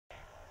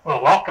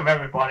Well, welcome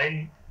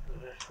everybody to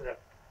this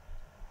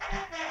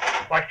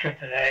lecture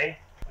today,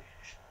 which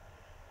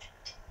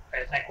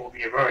I think will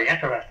be a very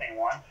interesting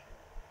one.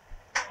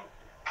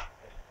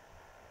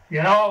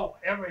 You know,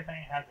 everything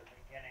has a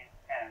beginning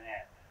and an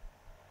end.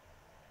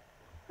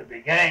 The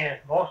beginning is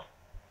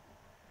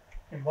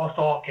in most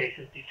all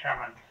cases,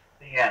 determines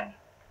the end,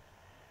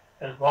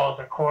 as well as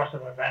the course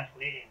of events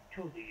leading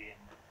to the end.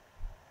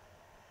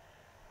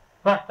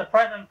 Thus, the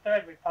present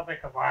Third Republic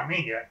of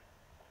Armenia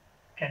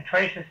can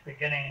trace its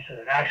beginnings to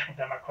the National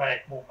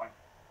Democratic Movement,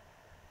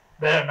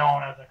 better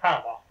known as the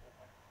Karabagh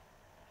movement.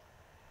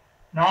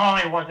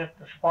 Not only was it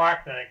the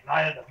spark that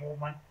ignited the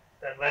movement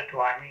that led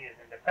to Armenia's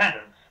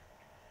independence,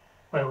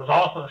 but it was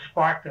also the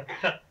spark that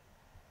set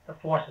the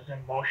forces in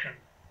motion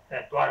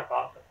that brought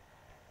about the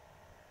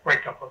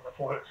breakup of the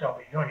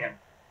Soviet Union.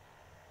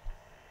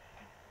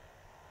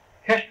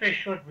 History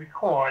should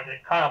record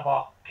that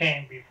Karabagh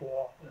came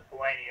before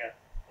Lithuania,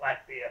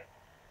 Latvia,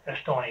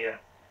 Estonia,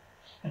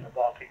 and the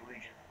Baltic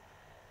region.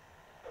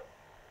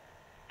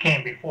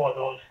 Came before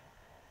those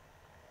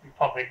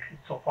republics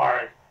so far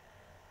as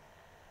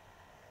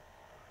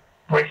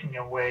breaking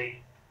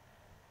away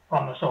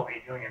from the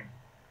Soviet Union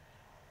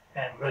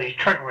and really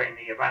triggering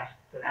the events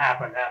that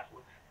happened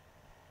afterwards.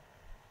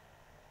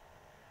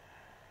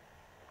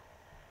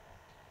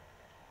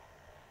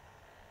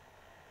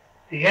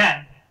 The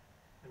end,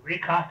 the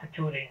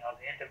reconstituting of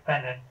the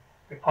independent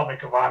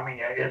Republic of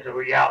Armenia, is a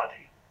reality.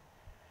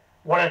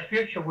 What its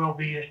future will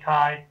be is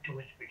tied to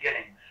its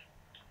beginnings,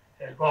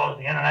 as well as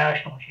the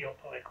international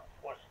geopolitical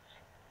forces.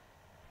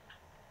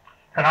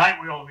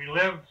 Tonight we will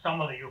relive some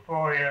of the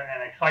euphoria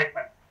and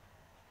excitement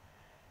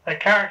that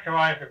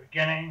characterized the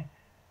beginning,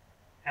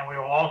 and we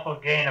will also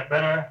gain a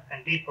better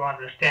and deeper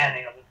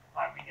understanding of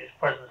Armenia's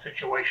present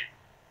situation.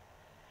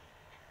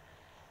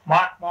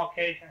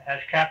 Malkasian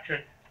has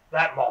captured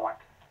that moment,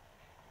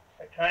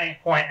 a turning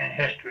point in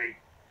history,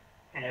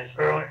 in his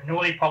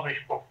newly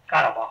published book,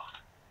 Gha-ra-bagh,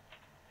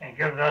 and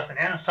gives us an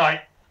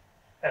insight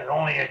as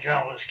only a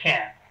journalist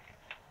can.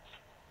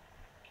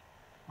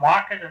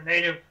 Mark is a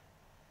native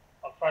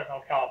of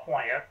Fresno,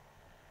 California.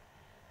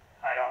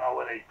 I don't know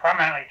whether he's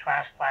permanently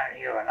transplanted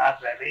here or not,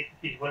 but at least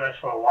he's with us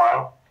for a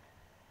while.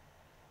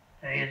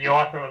 And he's the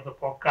author of the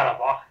book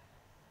Gha-ra-bagh,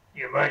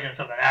 The Emergence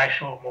of the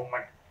National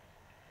Movement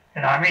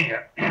in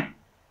Armenia.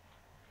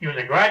 He was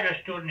a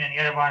graduate student in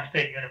Yerevan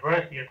State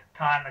University at the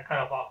time the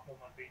Gha-ra-bagh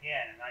movement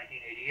began in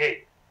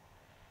 1988.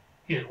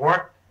 He has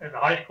worked as a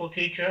high school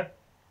teacher,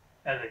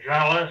 as a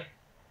journalist,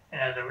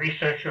 and as a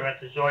researcher at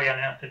the Zoyan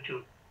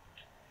Institute.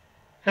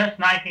 Since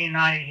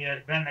 1990, he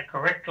has been the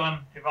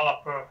curriculum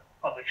developer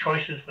of the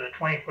Choices for the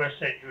 21st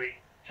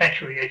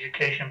Century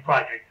Education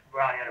Project at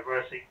Brown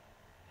University.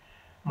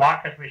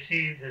 Mark has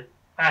received his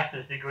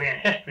master's degree in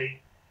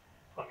history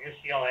from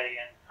UCLA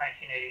in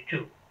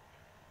 1982.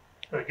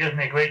 So it gives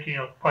me a great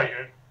deal of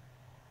pleasure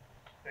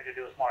to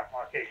introduce Mark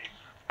Malkasian.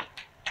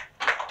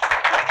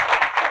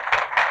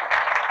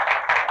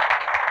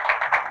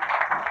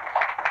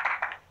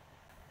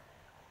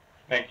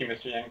 Thank you,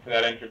 Mr. Yang, for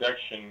that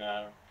introduction.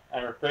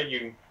 I'm afraid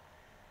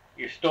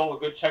you stole a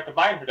good chunk of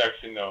my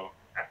introduction, though.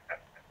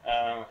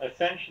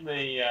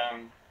 Essentially,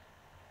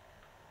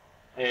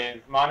 as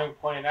Manoog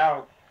pointed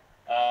out,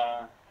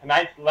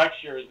 tonight's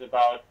lecture is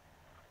about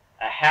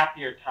a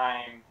happier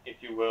time,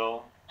 if you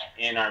will,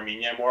 in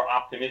Armenia, a more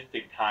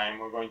optimistic time.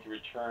 We're going to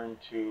return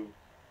to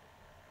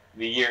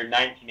the year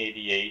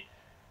 1988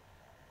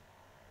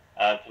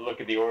 to look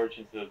at the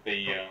origins of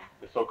the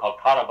so-called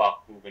Karabagh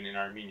movement in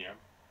Armenia.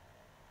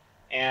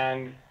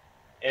 And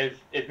as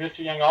Mr.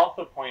 Yang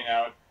also pointed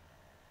out,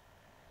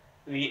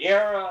 the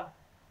era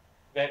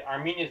that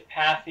Armenia is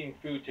passing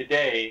through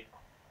today,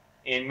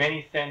 in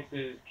many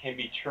senses, can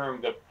be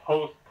termed the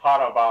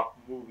post-Gha-ra-bagh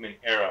movement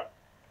era.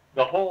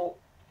 The whole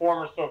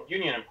former Soviet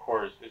Union, of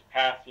course, is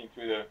passing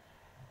through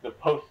the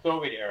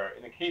post-Soviet era.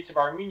 In the case of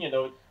Armenia,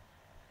 though,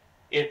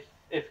 it's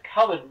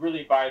colored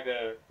really by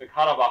the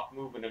Gha-ra-bagh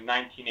movement of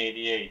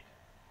 1988.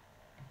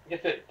 I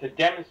guess to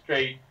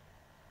demonstrate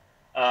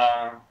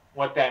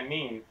what that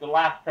means, the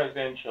last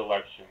presidential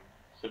election,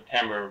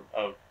 September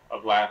of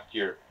last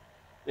year,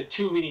 the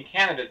two leading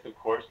candidates, of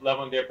course,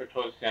 Yerevan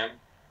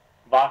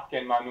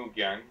and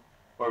Manoog,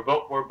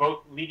 were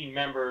both leading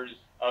members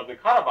of the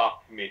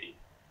Karabagh Committee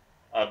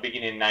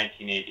beginning in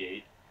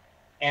 1988.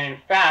 And in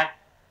fact,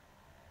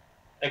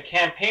 a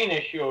campaign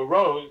issue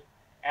arose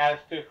as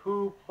to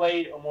who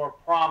played a more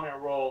prominent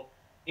role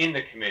in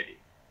the committee.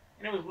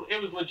 And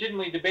it was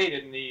legitimately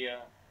debated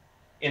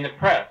in the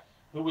press.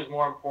 Who was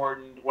more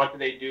important? What did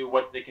they do?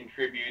 What did they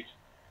contribute?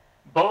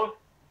 Both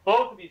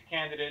of these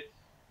candidates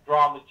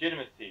draw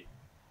legitimacy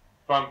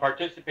from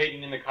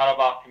participating in the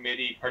Karabagh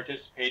Committee,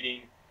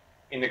 participating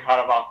in the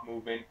Karabagh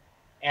movement,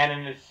 and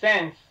in a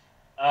sense,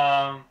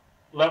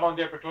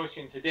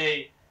 Yerevan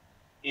today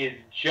is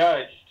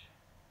judged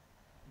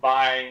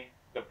by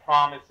the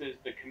promises,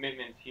 the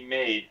commitments he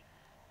made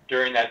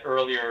during that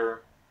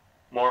earlier,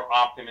 more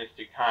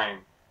optimistic time.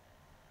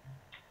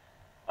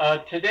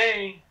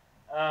 Today,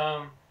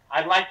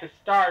 I'd like to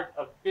start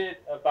a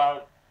bit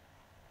about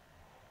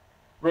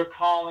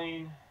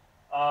recalling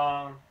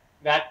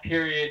that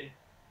period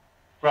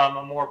from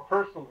a more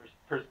personal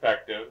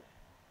perspective,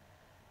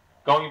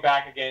 going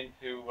back again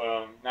to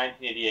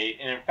 1988.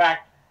 And in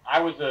fact, I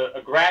was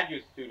a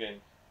graduate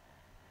student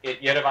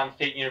at Yerevan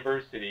State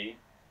University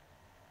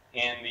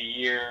in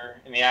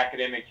the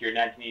academic year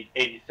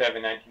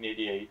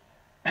 1987-1988.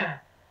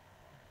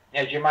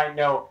 As you might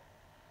know,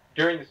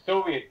 during the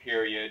Soviet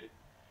period,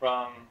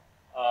 from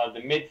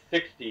the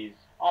mid-60s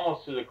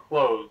almost to the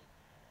close,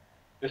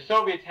 the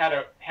Soviets had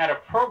a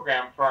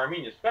program for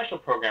Armenia, a special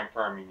program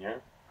for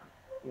Armenia,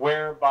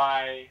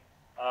 whereby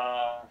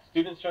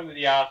students from the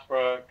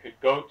diaspora could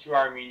go to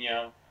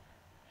Armenia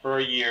for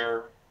a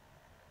year,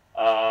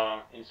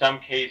 in some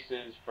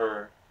cases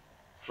for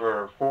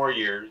 4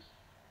 years,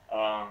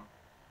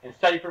 and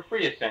study for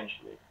free,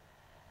 essentially.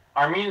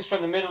 Armenians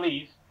from the Middle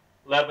East,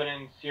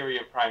 Lebanon,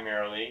 Syria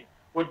primarily,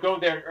 would go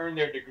there and earn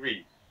their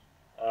degrees.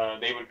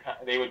 They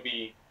would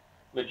be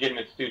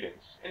legitimate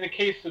students. In the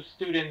case of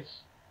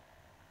students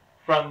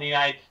from the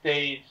United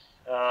States,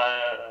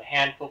 a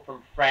handful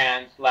from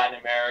France, Latin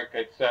America,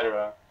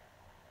 etc.,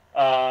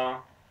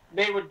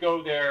 they would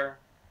go there,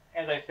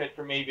 as I said,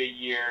 for maybe a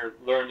year,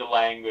 learn the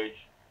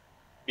language,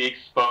 be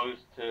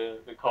exposed to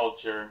the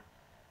culture,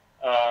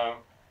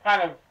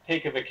 kind of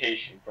take a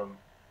vacation from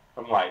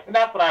life. And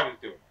that's what I was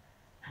doing.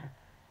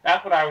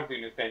 That's what I was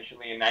doing,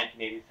 essentially, in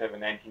 1987,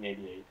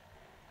 1988.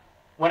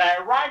 When I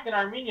arrived in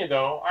Armenia,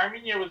 though,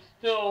 Armenia was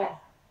still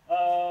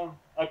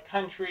a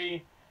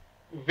country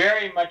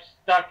very much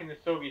stuck in the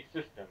Soviet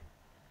system.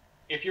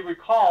 If you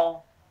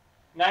recall,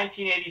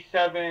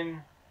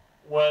 1987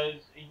 was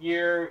a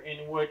year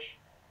in which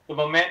the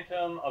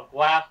momentum of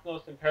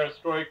glasnost and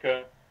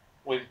perestroika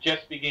was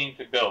just beginning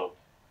to build.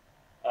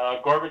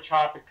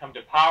 Gorbachev had come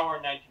to power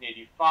in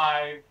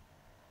 1985.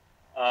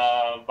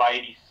 By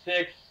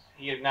 86,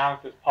 he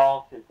announced his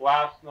policy of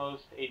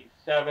glasnost.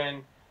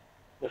 87,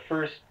 the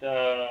first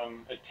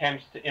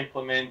attempts to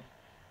implement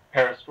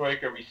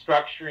perestroika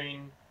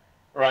restructuring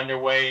are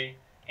underway.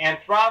 And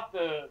throughout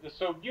the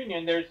Soviet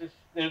Union, there's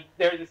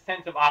a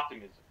sense of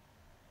optimism,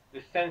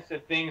 the sense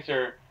that things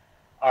are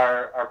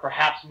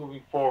perhaps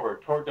moving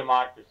forward toward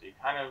democracy,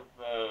 kind of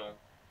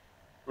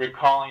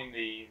recalling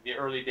the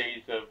early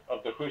days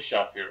of the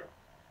Khrushchev era.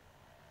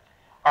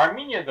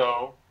 Armenia,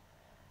 though,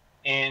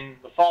 in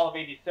the fall of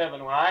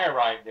 87, when I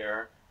arrived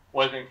there,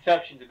 was an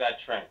exception to that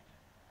trend.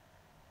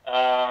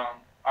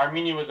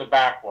 Armenia was a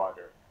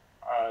backwater.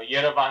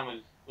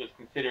 Yerevan was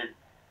considered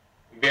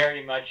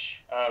very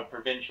much a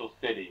provincial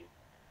city.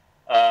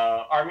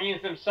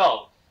 Armenians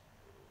themselves,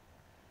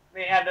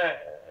 they had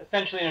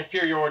essentially an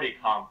inferiority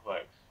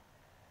complex.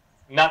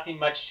 Nothing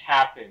much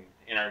happened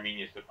in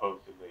Armenia,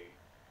 supposedly.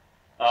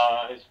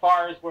 As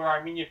far as where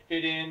Armenia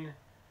fit in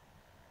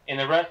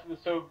the rest of the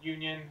Soviet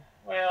Union,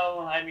 well,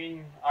 I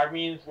mean,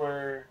 Armenians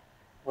were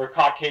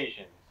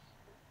Caucasians,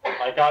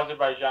 like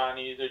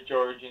Azerbaijanis or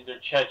Georgians or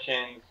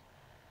Chechens.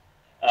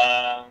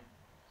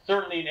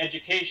 Certainly in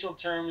educational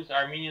terms,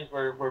 Armenians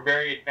were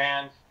very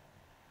advanced.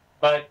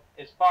 But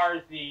as far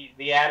as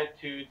the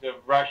attitudes of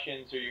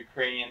Russians or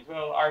Ukrainians,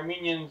 well,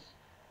 Armenians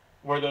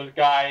were those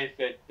guys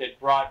that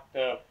brought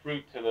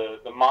fruit to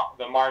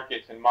the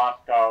markets in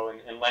Moscow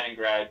and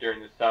Leningrad during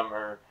the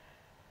summer,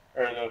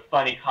 or the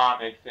funny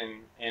comics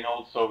in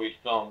old Soviet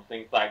films,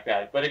 things like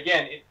that. But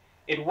again,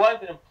 it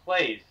wasn't a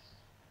place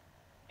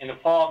in the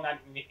fall of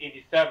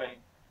 1987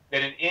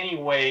 that in any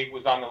way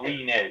was on the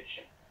leading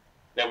edge,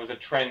 that was a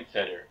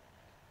trendsetter.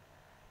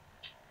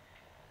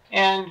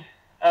 And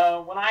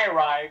when I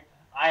arrived,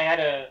 I had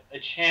a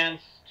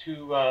chance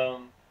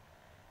to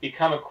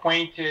become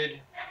acquainted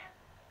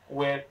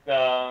with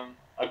a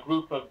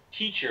group of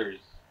teachers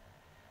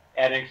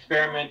at an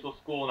experimental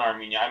school in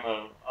Armenia. I'm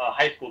a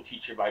high school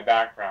teacher by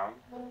background,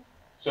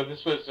 so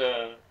this was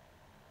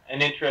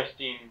an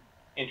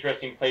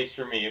interesting place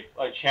for me,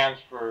 a chance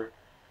for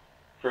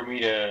me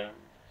to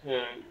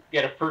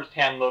get a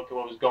first-hand look at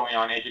what was going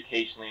on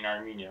educationally in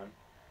Armenia.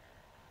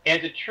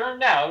 As it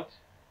turned out,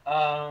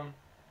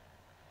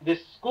 this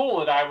school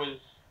that I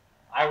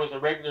was a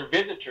regular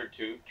visitor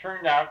to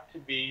turned out to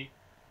be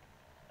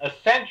a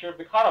center of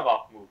the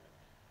Gha-ra-bagh movement.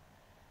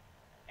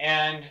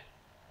 And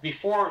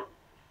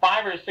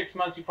 5 or 6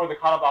 months before the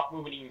Gha-ra-bagh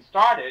movement even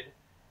started,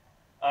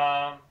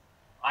 I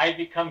had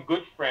become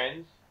good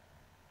friends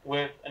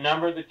with a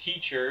number of the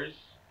teachers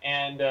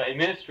and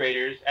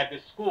administrators at the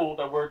school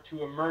that were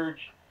to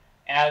emerge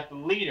as the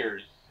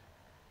leaders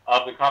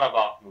of the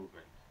Gha-ra-bagh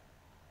movement.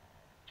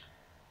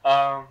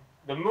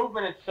 The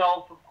movement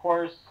itself, of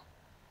course,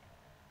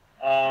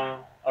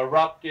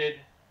 erupted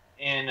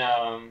in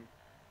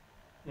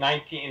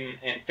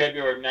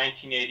February of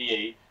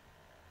 1988,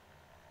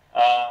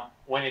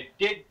 when it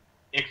did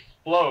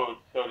explode,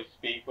 so to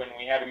speak, when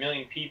we had 1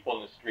 million people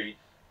in the streets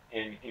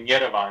in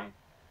Yerevan.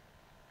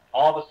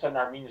 All of a sudden,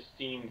 Armenia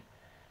seemed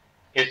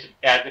as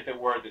if it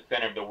were the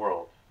center of the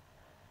world.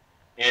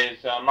 As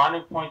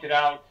Manoog pointed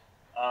out,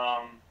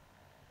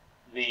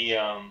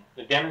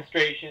 the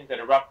demonstrations that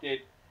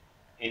erupted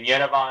in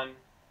Yerevan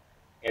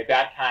at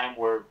that time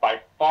were by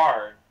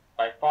far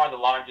the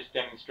largest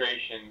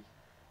demonstrations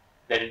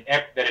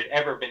that had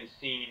ever been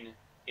seen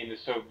in the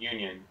Soviet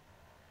Union.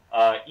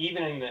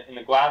 Even in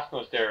the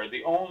glasnost era,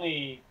 the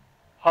only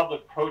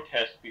public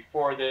protest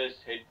before this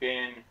had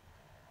been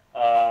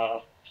a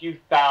few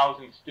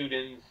thousand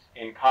students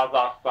in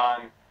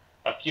Kazakhstan,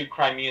 a few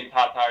Crimean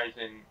Tatars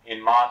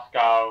in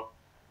Moscow.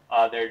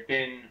 There had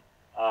been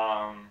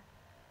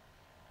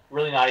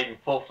really not even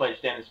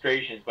full-fledged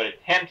demonstrations, but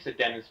attempts at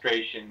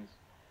demonstrations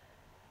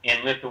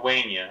in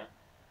Lithuania.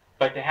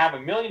 But to have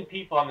 1 million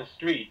people on the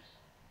streets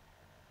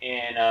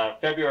in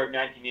February of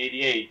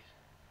 1988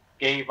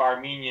 gave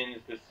Armenians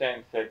the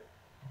sense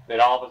that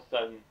all of a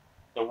sudden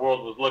the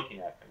world was looking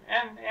at them.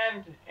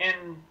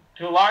 And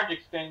to a large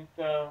extent,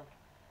 the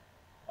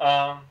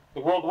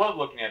world was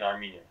looking at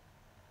Armenia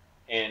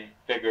in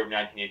February of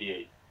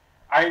 1988.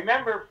 I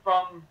remember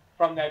from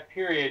that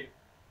period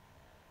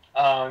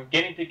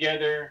getting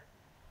together,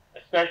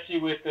 especially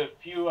with a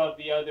few of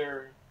the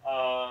other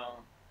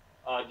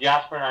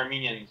diasporan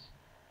Armenians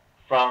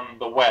from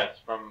the West,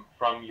 from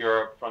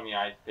Europe, from the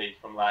United States,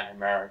 from Latin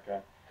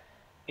America,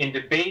 in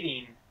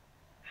debating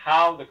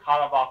how the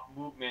Gha-ra-bagh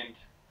movement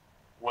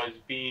was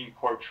being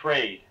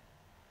portrayed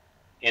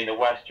in the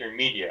Western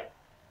media.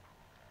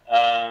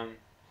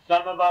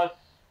 Some of us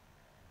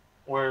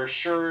were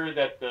sure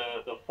that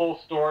the full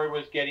story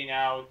was getting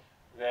out,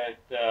 that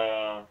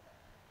the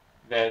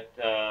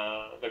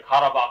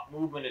Gha-ra-bagh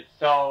movement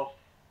itself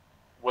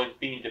was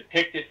being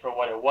depicted for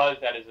what it was,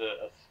 that is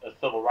a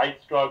civil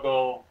rights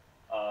struggle,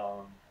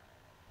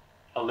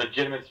 a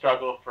legitimate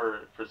struggle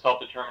for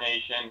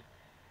self-determination.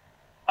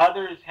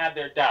 Others had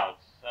their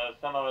doubts.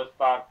 Some of us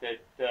thought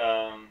that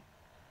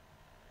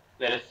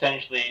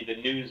essentially the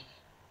news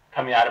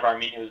coming out of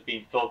Armenia was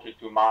being filtered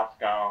through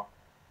Moscow,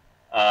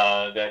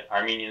 that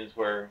Armenians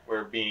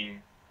were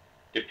being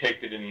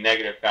depicted in a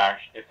negative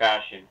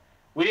fashion.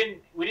 We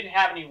didn't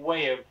have any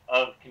way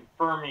of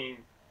confirming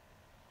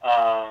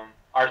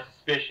our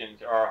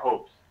suspicions or our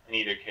hopes in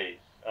either case.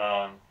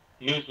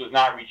 News was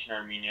not reaching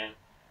Armenia.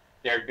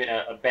 There had been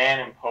a ban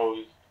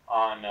imposed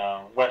on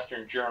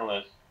Western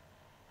journalists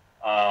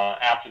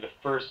after the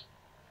first,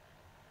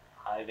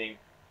 I think,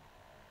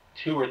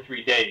 2 or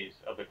 3 days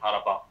of the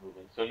Gha-ra-bagh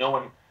movement. So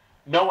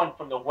no one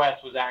from the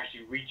West was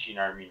actually reaching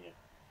Armenia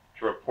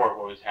to report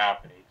what was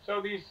happening.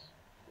 So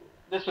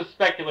this was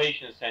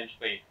speculation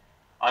essentially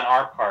on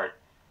our part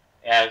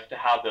as to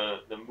how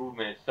the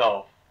movement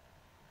itself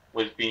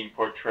was being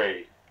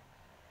portrayed.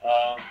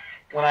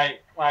 When I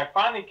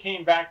finally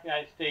came back to the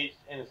United States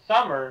in the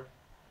summer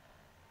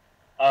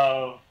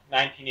of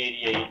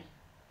 1988,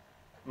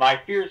 my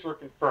fears were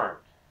confirmed.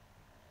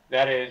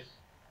 That is,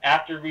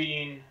 after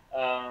reading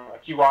a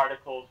few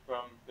articles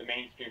from the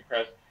mainstream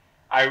press,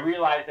 I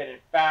realized that in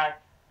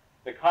fact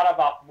the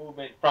Gha-ra-bagh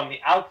movement from the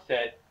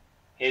outset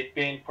had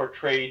been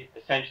portrayed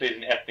essentially as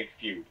an ethnic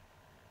feud.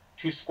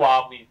 Two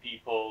squabbling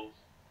peoples,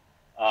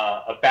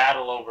 a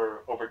battle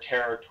over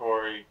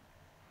territory,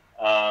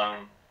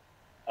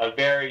 a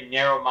very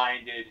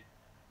narrow-minded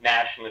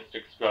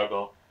nationalistic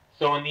struggle.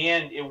 So in the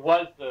end, it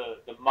was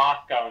the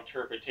Moscow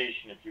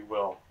interpretation, if you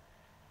will,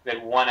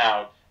 that won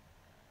out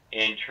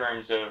in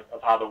terms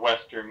of how the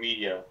Western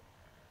media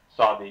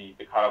saw the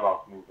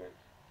Gha-ra-bagh movement.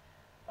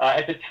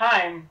 At the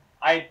time,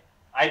 I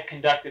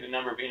conducted a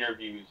number of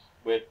interviews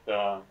with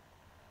some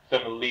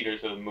of the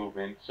leaders of the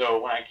movement.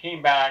 So when I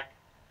came back,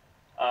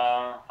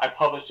 I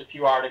published a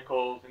few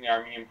articles in the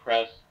Armenian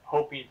press,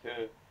 hoping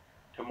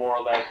to more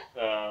or less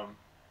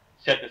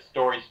set the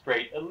story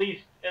straight, at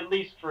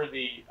least for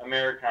the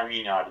American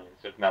Armenian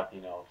audience, if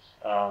nothing else.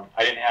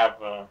 I didn't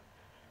have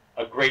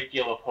a great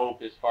deal of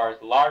hope as far as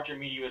the larger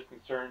media was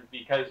concerned,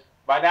 because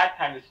by that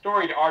time the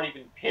story had already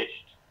been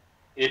pitched.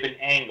 It had been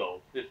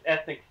angled. This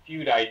ethnic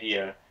feud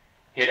idea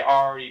had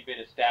already been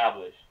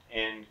established.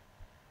 And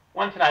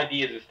once an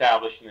idea is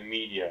established in the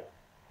media,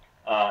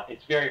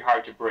 it's very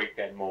hard to break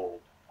that mold.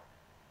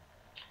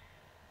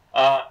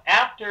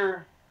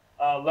 After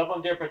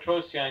Levon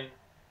Petrosyan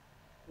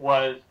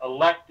was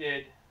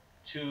elected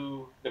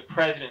to the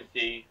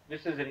presidency,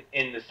 this is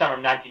in the summer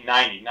of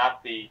 1990,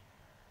 not the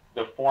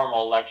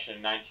formal election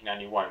in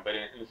 1991, but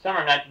in the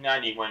summer of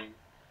 1990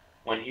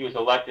 when he was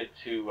elected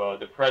to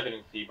the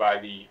presidency by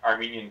the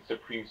Armenian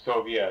Supreme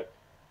Soviet,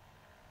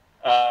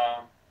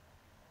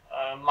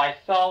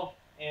 myself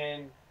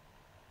and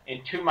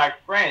two of my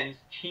friends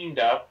teamed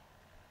up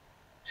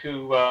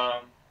to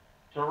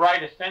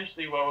write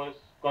essentially what was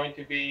going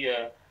to be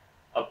a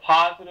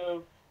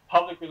positive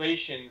public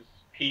relations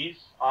piece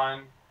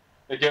on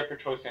the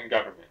Petrosyan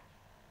government.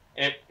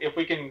 And if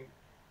we can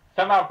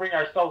somehow bring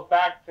ourselves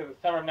back to the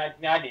summer of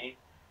 1990,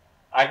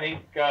 I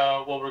think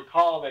we'll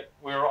recall that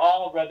we were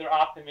all rather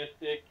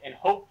optimistic and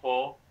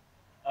hopeful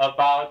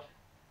about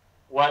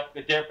what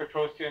the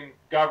Petrosyan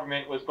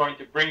government was going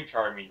to bring to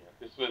Armenia.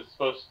 This was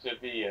supposed to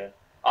be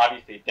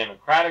obviously a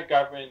democratic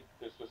government.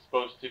 This was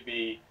supposed to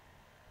be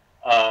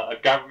a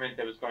government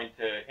that was going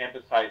to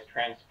emphasize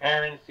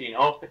transparency and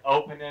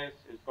openness.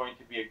 It's going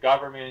to be a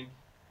government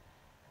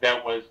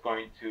that was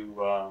going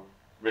to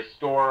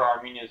restore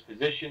Armenia's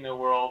position in the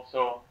world.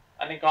 So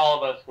I think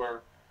all of us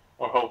were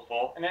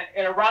hopeful.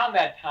 And around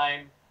that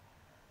time,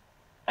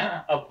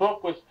 a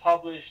book was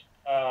published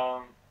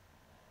on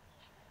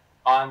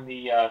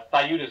the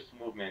Sąjūdis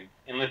movement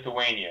in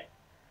Lithuania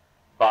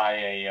by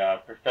a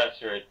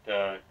professor at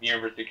the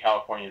University of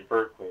California at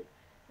Berkeley. And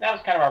that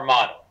was kind of our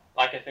model.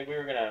 Like I said, we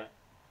were going to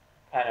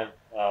kind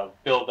of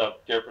build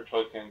up Der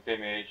Petrosian's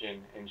image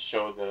and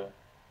show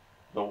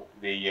the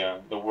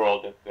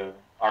world that the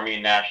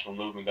Armenian national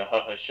movement, the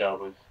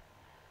HaHaSha,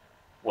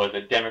 was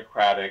a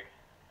democratic,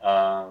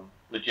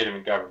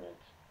 legitimate government.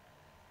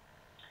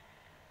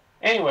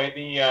 Anyway,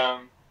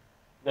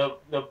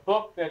 the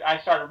book that I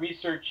started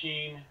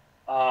researching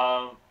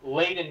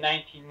late in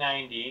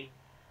 1990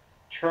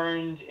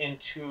 turned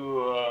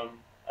into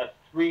a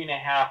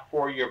 3.5,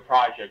 4-year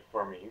project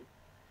for me.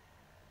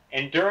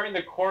 And during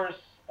the course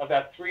of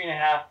that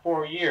 3.5,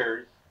 4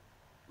 years,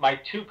 my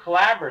two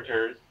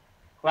collaborators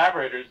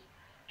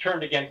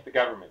turned against the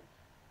government.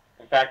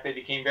 In fact, they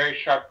became very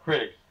sharp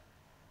critics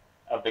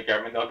of the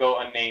government. They'll go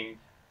unnamed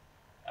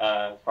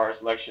as far as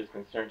the lecture is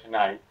concerned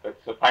tonight, but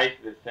suffice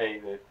it to say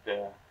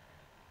that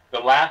the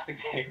last thing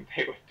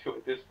they would do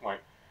at this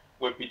point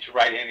would be to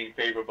write anything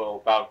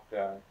favorable about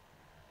the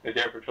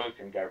Der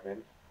Petrosian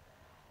government.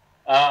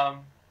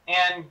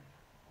 And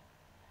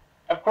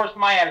of course,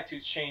 my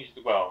attitudes changed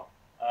as well.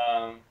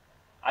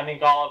 I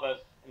think all of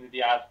us in the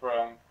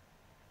diaspora,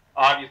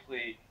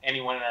 obviously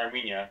anyone in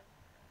Armenia,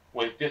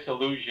 was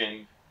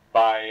disillusioned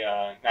by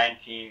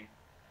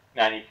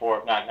 1994,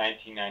 if not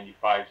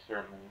 1995,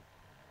 certainly.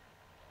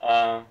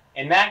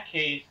 In that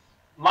case,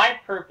 my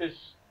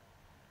purpose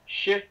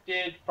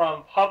shifted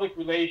from public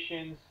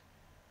relations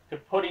to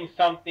putting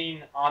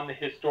something on the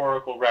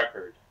historical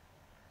record.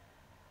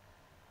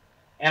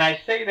 And I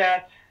say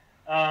that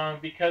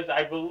because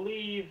I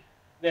believe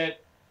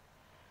that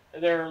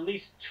there are at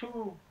least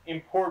two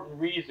important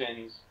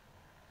reasons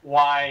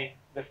why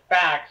the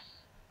facts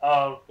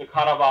of the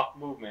Gha-ra-bagh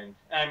movement,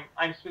 and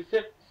I'm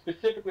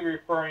specifically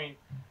referring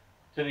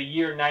to the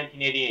year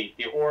 1988,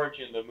 the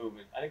origin of the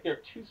movement. I think there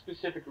are two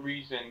specific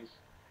reasons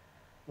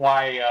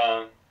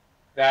why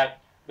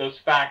those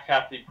facts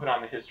have to be put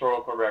on the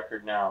historical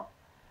record now.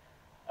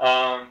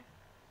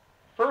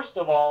 First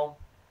of all,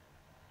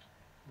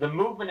 the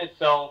movement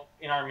itself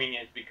in Armenia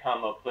has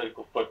become a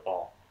political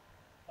football.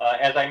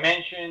 As I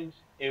mentioned,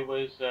 it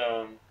was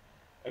a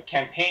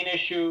campaign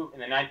issue in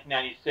the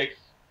 1996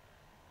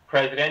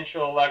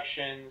 presidential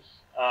elections.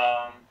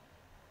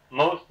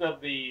 Most of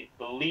the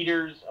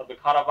leaders of the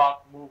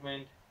Gha-ra-bagh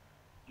movement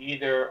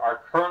either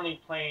are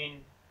currently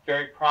playing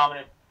very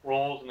prominent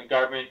roles in the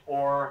government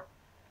or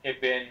have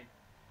been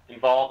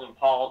involved in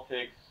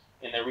politics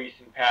in the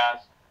recent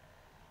past.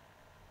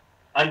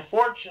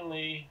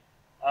 Unfortunately,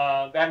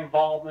 that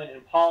involvement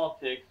in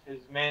politics has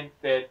meant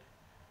that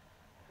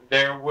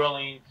they're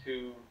willing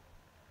to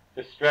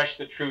stretch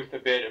the truth a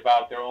bit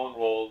about their own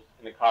roles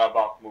in the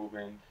Gha-ra-bagh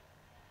movement,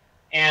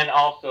 and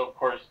also, of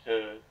course,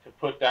 to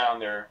put down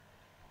their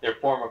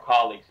former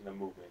colleagues in the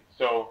movement.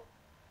 So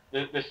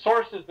the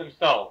sources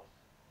themselves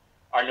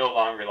are no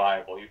longer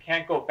reliable. You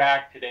can't go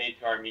back today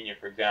to Armenia,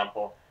 for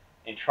example,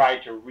 and try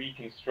to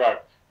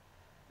reconstruct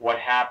what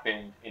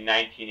happened in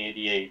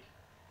 1988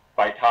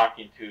 by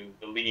talking to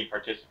the leading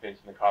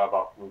participants in the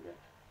Gha-ra-bagh movement.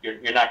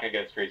 You're not going to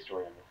get a straight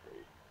story, I'm afraid.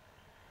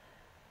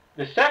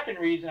 The second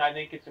reason I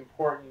think it's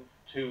important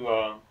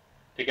to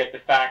get the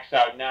facts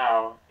out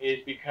now is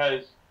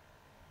because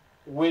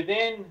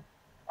within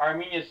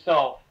Armenia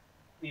itself,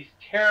 these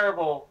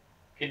terrible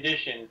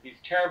conditions, these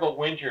terrible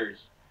winters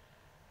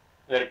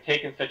that have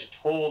taken such a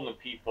toll on the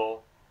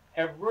people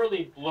have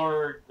really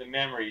blurred the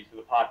memories of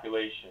the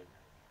population.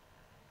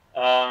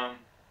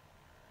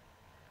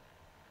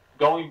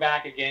 Going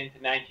back again to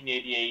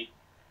 1988,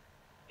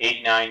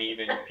 89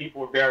 even,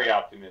 people were very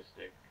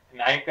optimistic.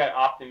 And I think that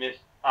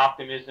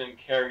optimism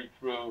carried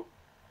through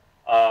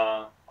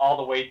all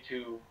the way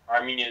to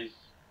Armenia's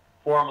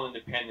formal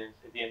independence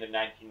at the end of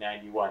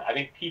 1991. I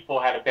think people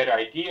had a better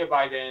idea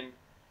by then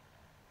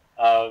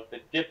of the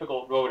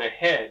difficult road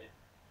ahead,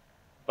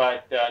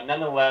 but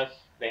nonetheless,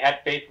 they had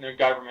faith in their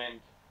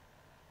government.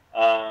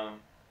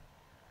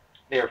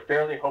 They were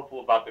fairly hopeful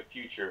about the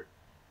future.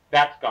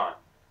 That's gone.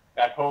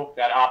 That hope,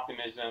 that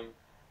optimism,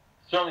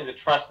 certainly the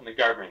trust in the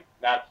government,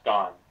 that's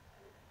gone.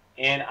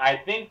 And I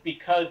think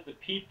because the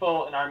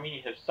people in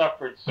Armenia have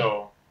suffered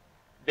so,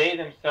 they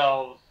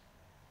themselves,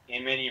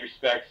 in many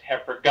respects,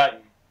 have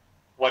forgotten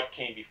what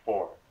came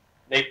before.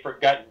 They've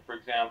forgotten, for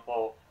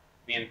example,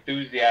 the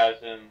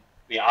enthusiasm,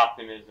 the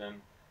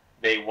optimism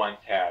they once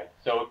had.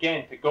 So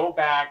again, to go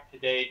back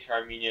today to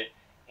Armenia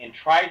and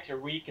try to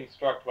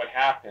reconstruct what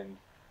happened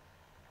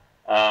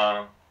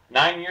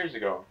 9 years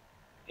ago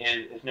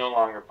is no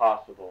longer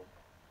possible.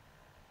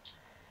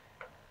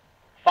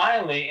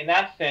 Finally, in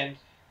that sense,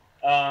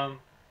 the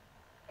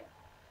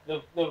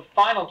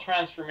final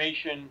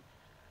transformation,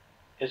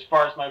 as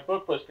far as my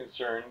book was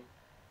concerned,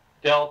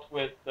 dealt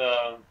with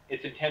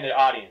its intended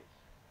audience.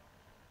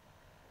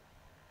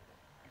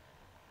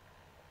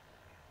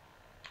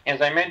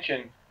 As I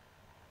mentioned,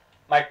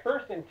 my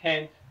first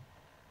intent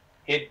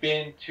had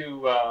been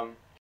to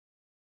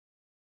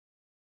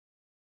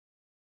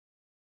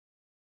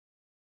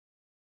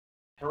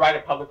to write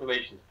a public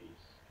relations piece,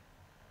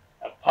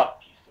 a puff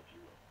piece, if you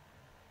will.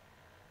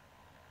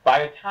 By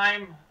the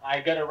time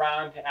I got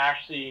around to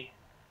actually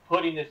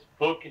putting this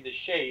book into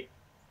shape,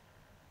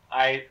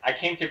 I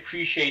came to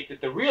appreciate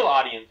that the real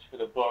audience for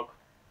the book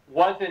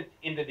wasn't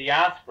in the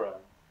diaspora,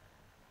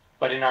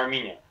 but in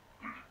Armenia.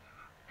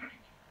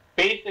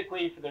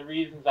 Basically, for the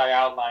reasons I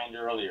outlined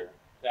earlier.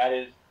 That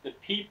is, the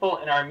people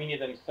in Armenia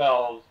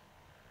themselves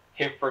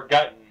have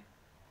forgotten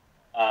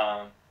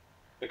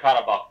the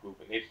Karabakh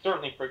movement. They've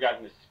certainly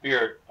forgotten the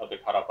spirit of the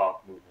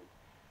Karabakh movement.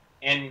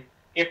 And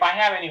if I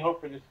have any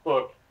hope for this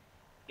book,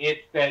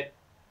 it's that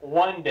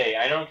one day,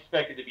 I don't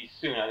expect it to be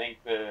soon, I think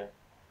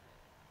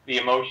the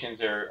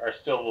emotions are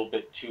still a little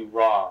bit too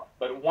raw,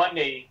 but one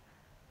day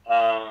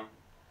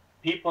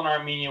people in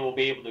Armenia will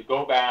be able to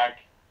go back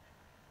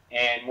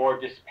and more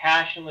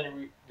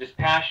dispassionately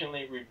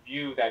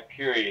review that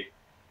period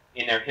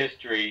in their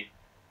history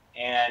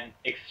and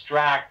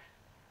extract,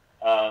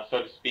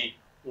 so to speak,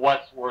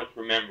 what's worth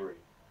remembering.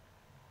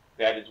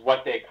 That is,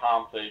 what they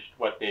accomplished,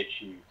 what they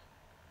achieved.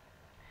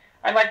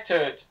 I'd like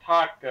to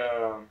talk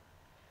a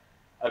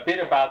bit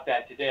about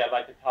that today. I'd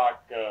like to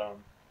talk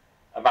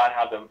about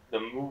how the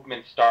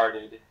movement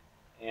started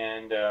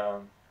and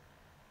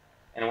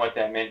what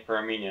that meant for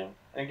Armenia.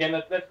 And again,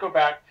 let's go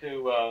back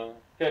to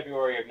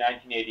February of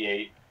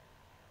 1988.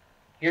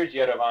 Here's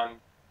Yerevan.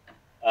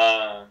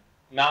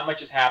 Not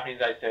much is happening,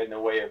 as I said, in the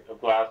way of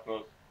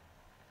glasnost,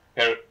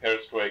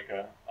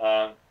 perestroika.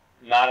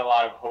 Not a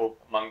lot of hope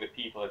among the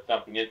people that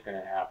something is going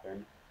to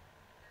happen.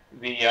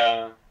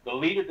 The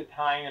leader at the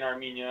time in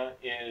Armenia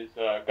is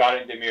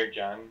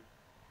Gha-ra-bagh.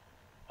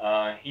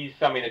 He's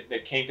somebody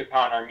that came to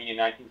power in Armenia in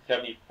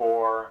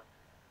 1974.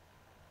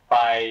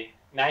 By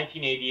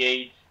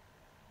 1988,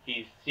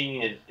 he's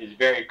seen as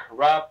very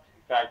corrupt.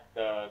 In fact,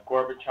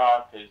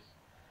 Gorbachev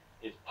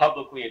is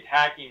publicly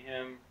attacking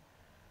him.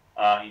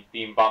 He's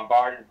being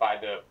bombarded by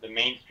the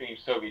mainstream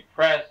Soviet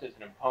press as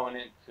an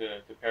opponent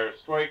to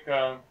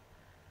perestroika.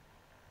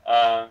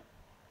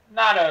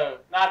 Not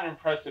an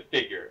impressive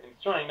figure, and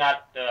certainly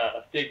not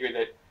a figure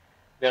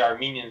that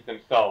Armenians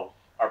themselves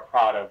are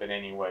proud of in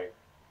any way.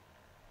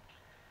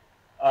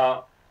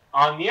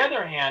 On the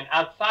other hand,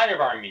 outside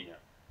of Armenia,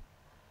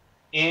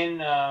 in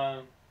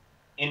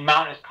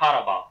Mountainous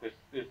Karabagh,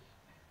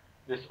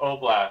 this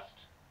oblast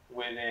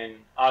within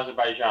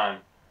Azerbaijan,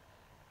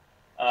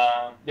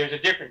 there's a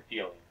different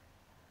feeling.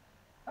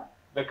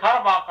 The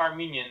Karabakh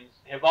Armenians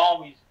have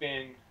always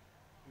been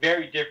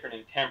very different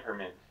in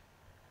temperament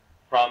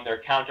from their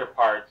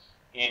counterparts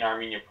in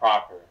Armenia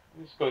proper.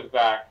 This goes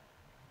back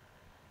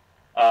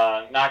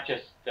not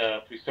just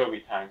through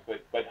Soviet times,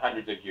 but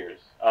hundreds of years.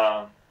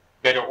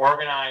 Better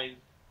organized,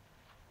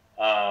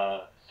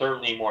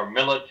 certainly more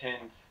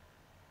militant,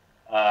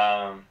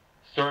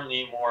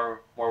 certainly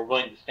more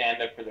willing to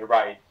stand up for their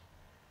rights.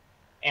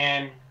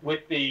 And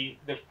with the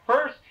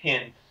first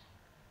hints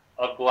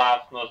of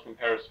glasnost and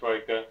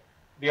perestroika,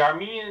 the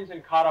Armenians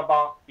in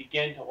Karabakh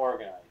began to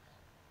organize.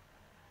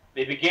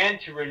 They began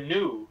to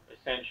renew,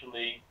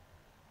 essentially,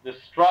 the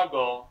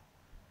struggle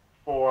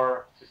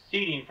for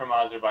seceding from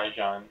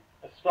Azerbaijan,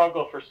 a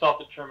struggle for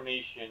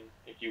self-determination,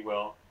 if you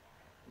will,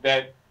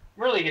 that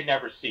really had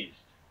never ceased.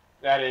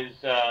 That is,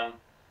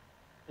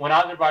 when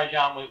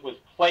Azerbaijan was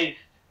placed,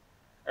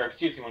 or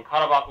excuse me, when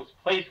Karabakh was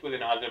placed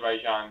within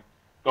Azerbaijan,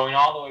 going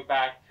all the way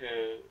back to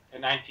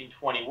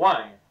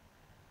 1921,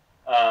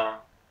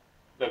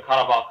 the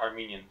Karabakh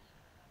Armenians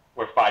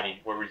were fighting,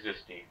 were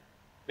resisting.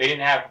 They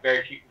didn't have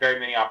very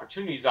many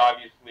opportunities,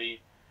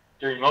 obviously,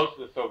 during most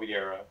of the Soviet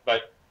era,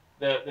 but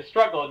the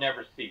struggle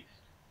never ceased.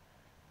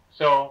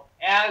 So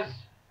as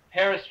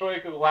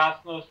perestroika,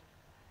 glasnost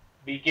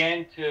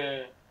began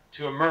to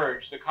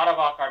emerge, the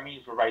Karabakh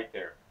Armenians were right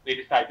there. They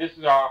decided, this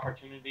is our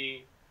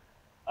opportunity.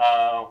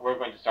 We're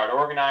going to start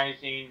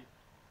organizing.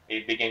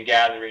 They began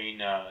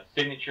gathering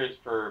signatures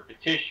for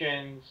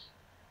petitions.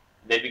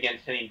 They began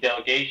sending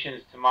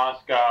delegations to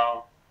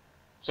Moscow.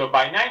 So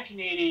by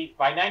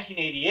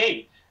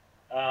 1988,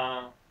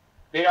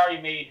 they'd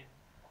already made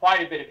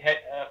quite a bit of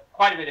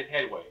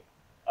headway.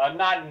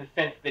 Not in the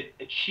sense that it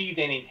achieved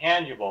anything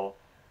tangible,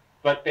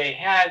 but they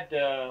had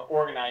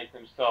organized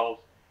themselves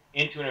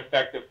into an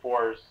effective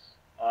force.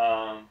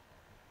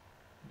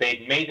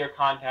 They'd made their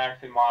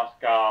contacts in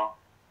Moscow,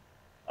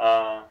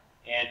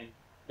 and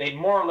they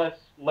more or less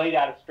laid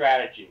out a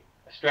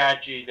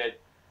strategy that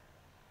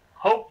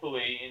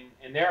hopefully,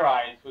 in their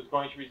eyes, was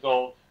going to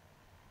result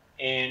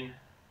in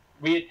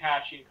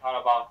reattaching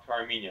Karabakh to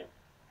Armenia.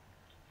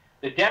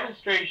 The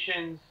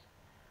demonstrations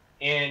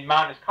in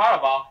Mountainous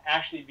Karabakh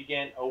actually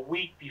began a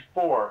week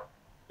before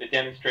the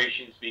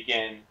demonstrations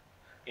began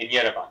in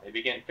Yerevan. They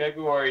began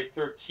February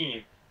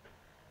 13th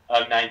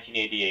of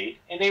 1988,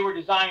 and they were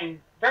designed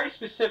very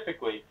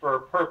specifically for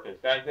a purpose.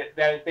 That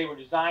is, they were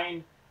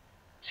designed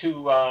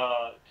to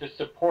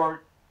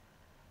support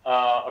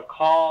a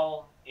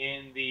call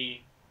in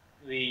the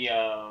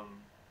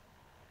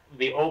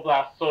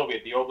Oblast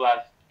Soviet, the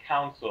Oblast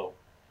Council,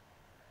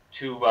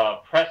 to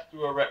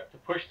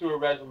push through a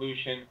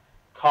resolution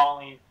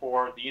calling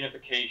for the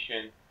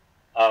unification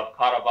of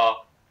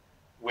Karabakh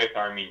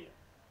Armenia.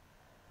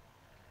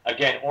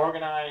 Again,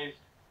 organized,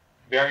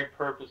 very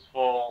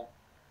purposeful,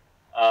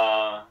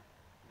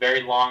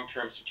 very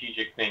long-term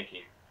strategic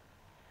thinking.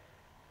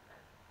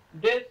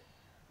 This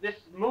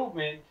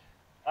movement,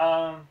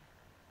 throughout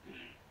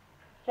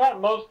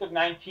most of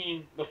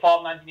the fall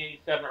of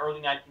 1987,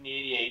 early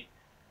 1988,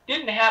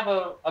 didn't have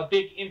a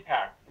big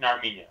impact in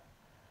Armenia.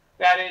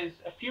 That is,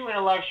 a few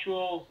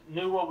intellectuals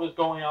knew what was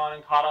going on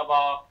in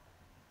Karabagh.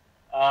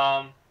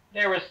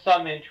 There was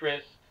some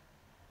interest.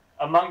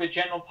 Among the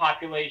general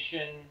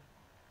population,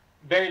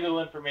 very little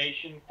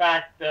information. In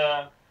fact,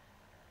 I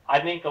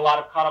think a lot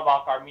of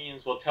Karabagh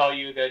Armenians will tell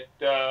you that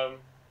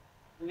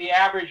the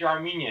average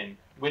Armenian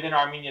within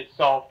Armenia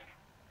itself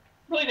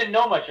really didn't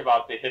know much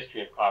about the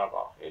history of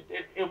Karabagh.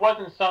 It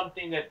wasn't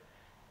something that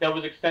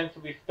was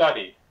extensively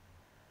studied.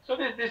 So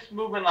this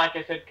movement, like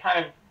I said,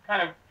 kind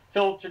of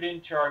filtered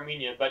into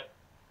Armenia, but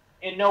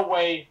in no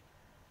way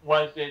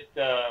was it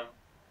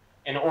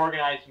an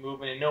organized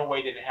movement. In no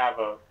way did it have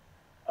a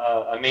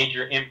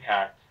major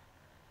impact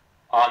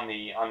on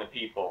the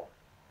people.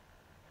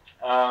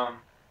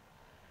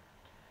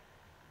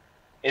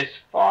 As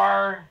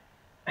far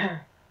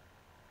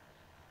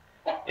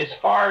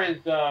as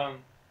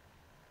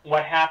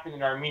what happened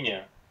in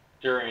Armenia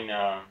during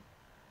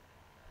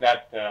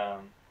that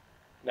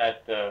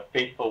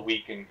fateful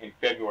week in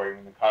February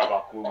when the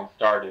Karabagh movement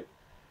started,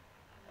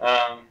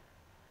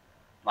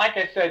 like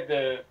I said,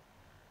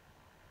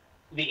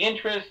 the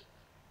interest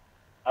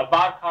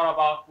about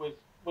Karabagh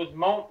was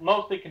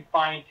mostly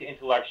confined to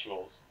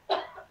intellectuals.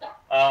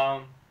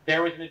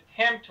 There was an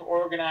attempt to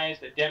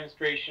organize a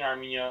demonstration in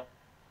Armenia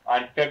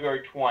on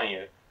February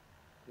 20th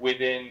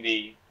within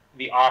the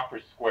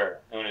Opera Square,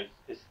 known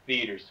as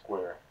Theater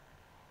Square.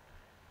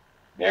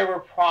 There were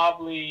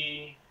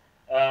probably,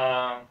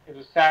 it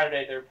was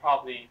Saturday, there were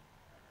probably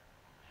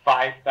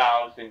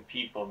 5,000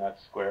 people in that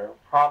square.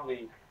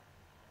 Probably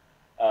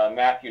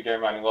Matthew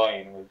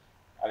Dermaniloyan was,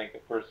 I think,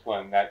 the first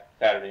one that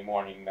Saturday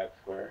morning in that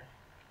square.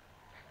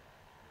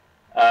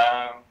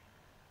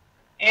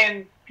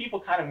 And people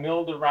kind of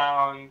milled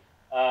around.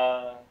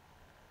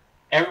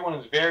 Everyone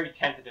was very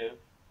tentative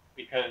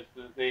because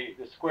the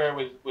square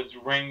was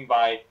ringed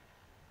by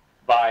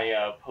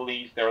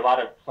police. There were a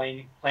lot of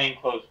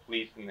plainclothes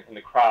police in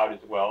the crowd as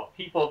well.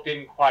 People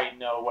didn't quite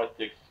know what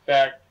to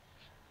expect,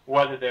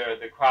 whether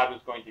the crowd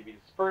was going to be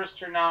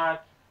dispersed or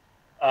not.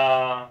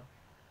 A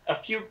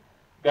few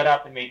got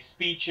up and made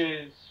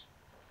speeches.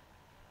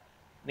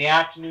 The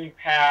afternoon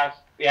passed.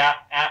 The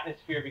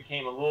atmosphere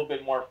became a little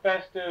bit more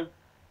festive.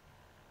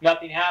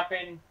 Nothing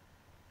happened.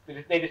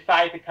 They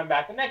decided to come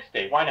back the next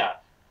day. Why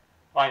not?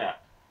 Why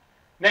not?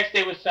 Next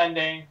day was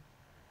Sunday.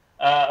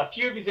 A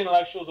few of these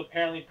intellectuals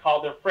apparently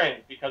called their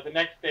friends because the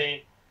next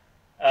day,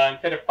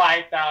 instead of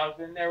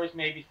 5,000, there was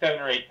maybe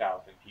 7,000 or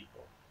 8,000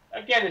 people.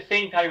 Again, the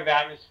same type of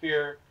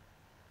atmosphere.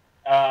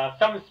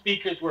 Some of the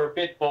speakers were a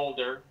bit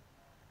bolder,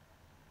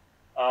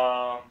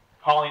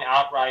 calling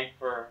outright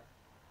for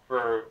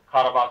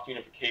Karabagh's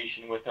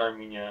unification with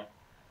Armenia.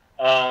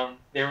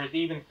 There was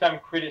even some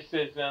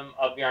criticism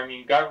of the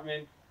Armenian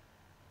government.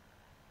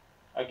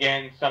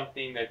 Again,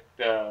 something that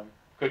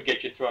could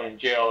get you thrown in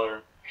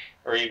jail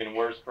or even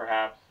worse,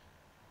 perhaps.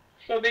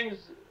 So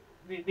things,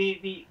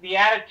 the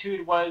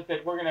attitude was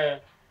that we're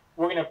gonna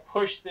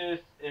push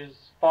this as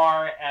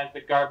far as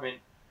the government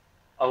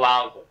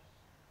allows us.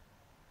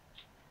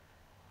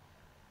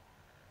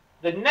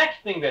 The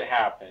next thing that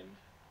happened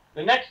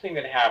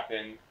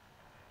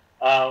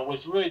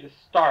was really the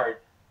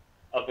start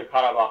of the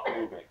Karabagh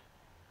movement.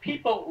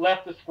 People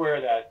left the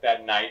square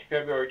that night,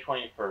 February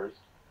 21st.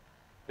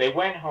 They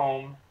went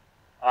home.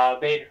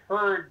 They'd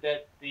heard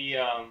that the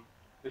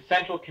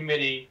Central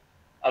Committee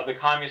of the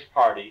Communist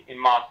Party in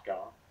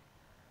Moscow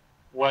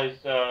was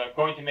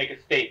going to make a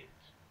statement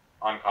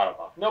on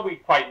Karabagh. Nobody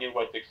quite knew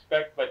what to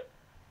expect, but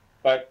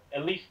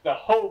at least the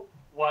hope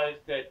was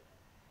that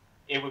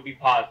it would be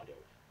positive.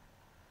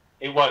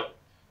 It wasn't.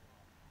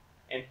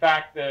 In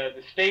fact,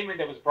 the statement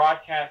that was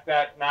broadcast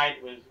that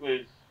night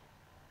was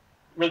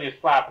really a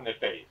slap in the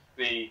face.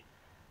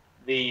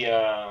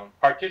 The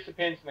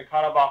participants in the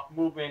Karabagh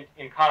movement,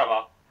 in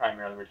Karabagh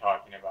primarily we're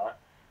talking about,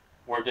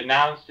 were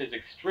denounced as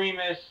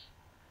extremists.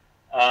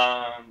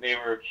 They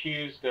were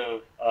accused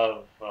of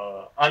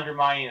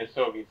undermining the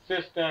Soviet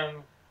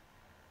system,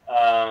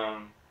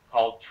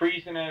 called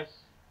treasonous.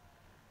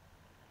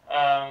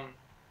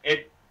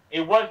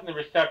 It wasn't the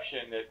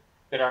reception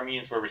that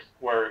Armenians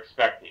were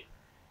expecting,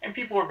 and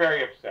people were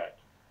very upset.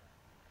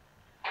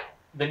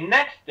 The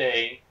next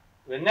day,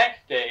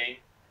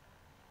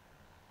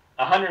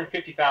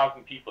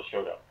 150,000 people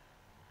showed up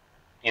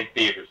in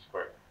Theater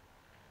Square.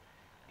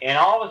 And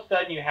all of a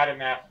sudden, you had a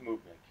mass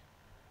movement.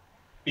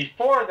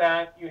 Before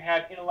that, you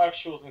had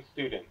intellectuals and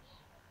students.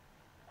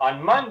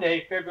 On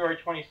Monday, February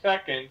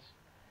 22nd,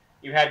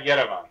 you had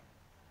Yerevan.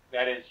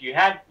 That is, you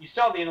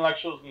saw the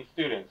intellectuals and the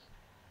students,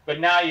 but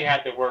now you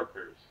had the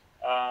workers.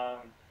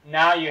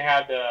 Now you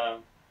had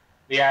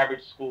the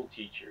average school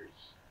teachers.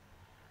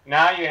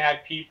 Now you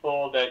had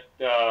people that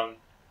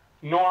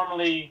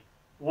normally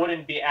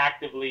wouldn't be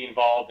actively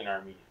involved in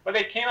Armenia. But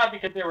they came out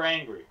because they were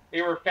angry.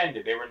 They were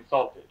offended. They were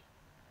insulted.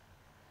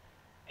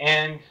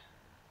 And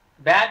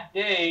that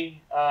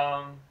day,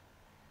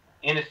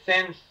 in a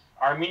sense,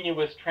 Armenia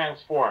was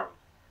transformed.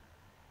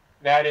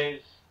 That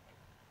is,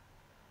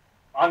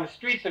 on the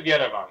streets of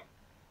Yerevan,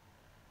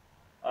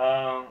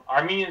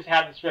 Armenians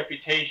had this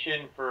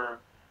reputation for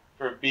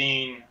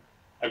being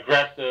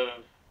aggressive,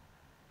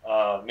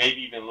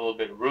 maybe even a little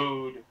bit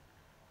rude.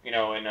 You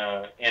know, in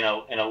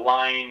a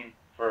line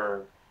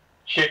for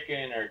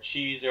chicken or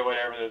cheese or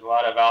whatever, there's a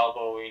lot of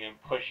elbowing and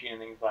pushing and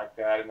things like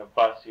that. In the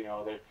bus, you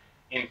know, the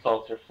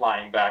insults are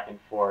flying back and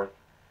forth.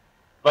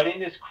 But in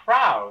this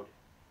crowd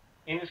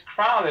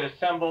that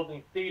assembled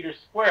in Theater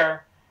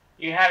Square,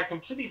 you had a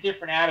completely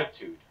different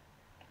attitude.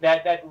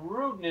 That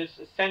rudeness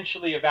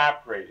essentially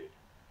evaporated.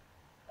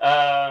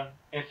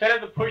 Instead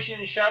of the pushing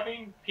and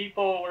shoving,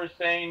 people were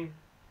saying,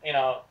 you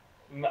know,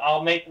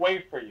 I'll make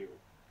way for you.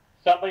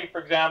 Somebody,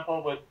 for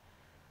example,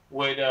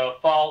 would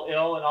fall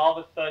ill, and all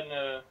of a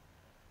sudden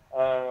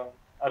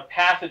a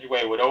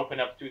passageway would open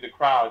up through the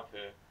crowd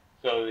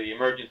so the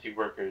emergency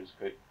workers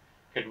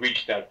could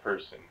reach that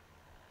person.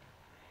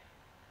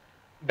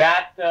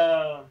 That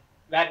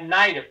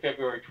night of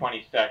February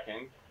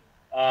 22nd,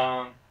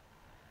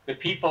 the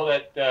people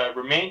that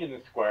remained in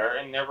the square,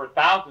 and there were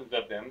thousands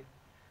of them,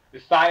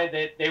 decided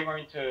that they were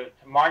going to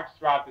march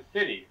throughout the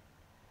city.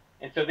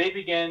 And so they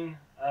began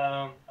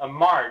a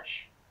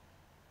march.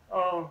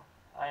 Oh,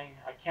 I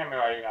can't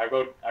remember.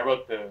 I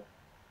wrote the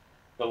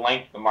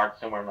length of the march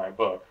somewhere in my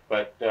book,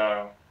 but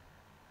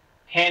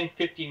 10,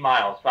 15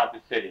 miles throughout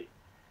the city.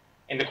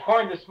 And the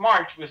point of this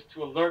march was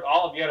to alert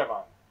all of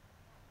Yerevan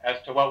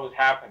as to what was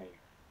happening.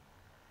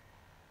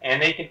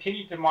 And they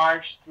continued to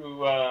march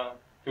until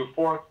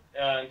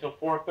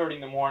 4:30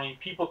 in the morning.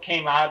 People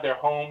came out of their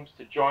homes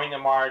to join the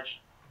march,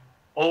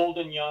 old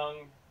and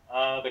young.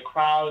 The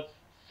crowds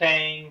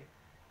sang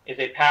as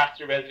they passed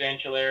through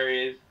residential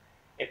areas.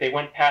 If they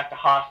went past a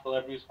hospital,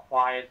 everybody was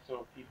quiet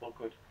so people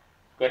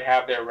could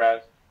have their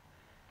rest.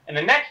 And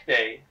the next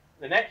day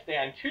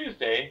on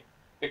Tuesday,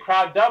 the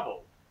crowd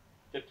doubled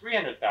to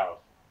 300,000.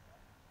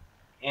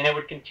 And it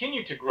would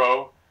continue to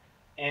grow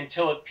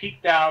until it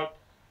peaked out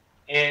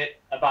at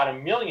about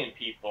 1 million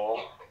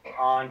people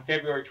on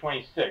February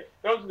 26th.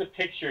 Those are the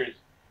pictures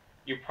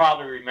you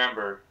probably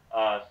remember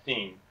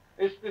seeing.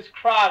 This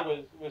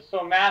crowd was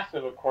so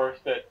massive, of course,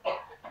 that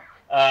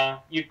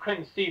you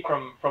couldn't see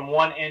from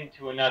one end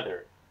to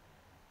another.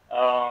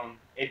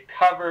 It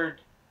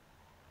covered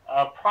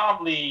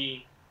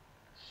probably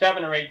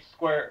 7 or 8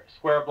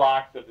 square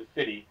blocks of the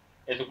city,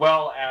 as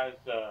well as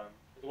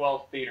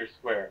Theater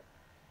Square.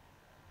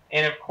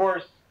 And of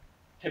course,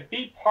 to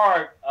be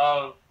part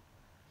of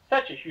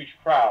such a huge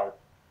crowd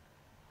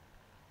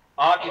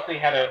obviously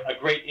had a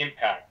great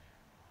impact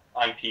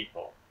on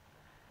people.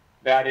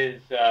 That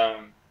is,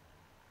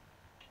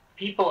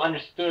 people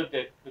understood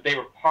that they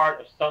were part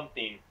of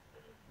something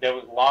that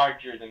was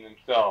larger than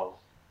themselves.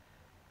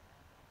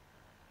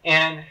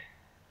 And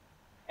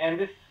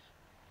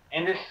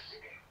this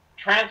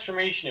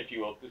transformation, if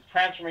you will, this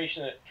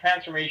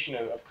transformation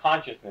of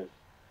consciousness,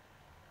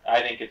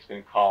 I think it's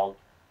been called,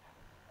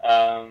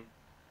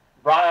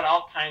 brought out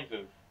all kinds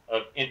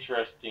of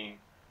interesting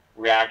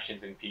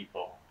reactions in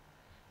people.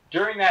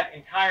 During that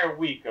entire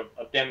week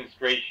of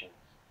demonstrations,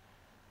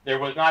 there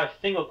was not a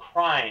single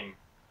crime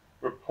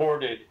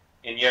reported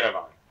in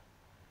Yerevan.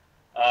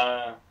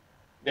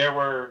 There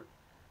were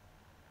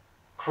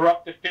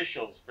corrupt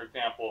officials, for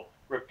example,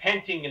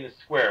 repenting in the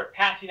square,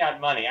 passing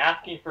out money,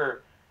 asking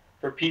for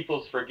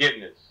people's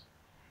forgiveness.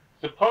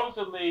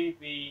 Supposedly,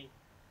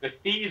 the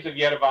thieves of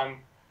Yerevan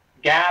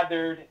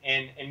gathered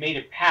and made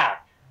a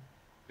pact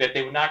that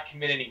they would not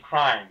commit any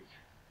crimes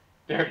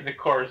during the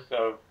course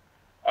of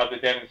the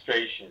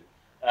demonstrations.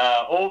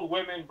 Old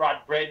women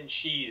brought bread and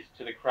cheese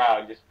to the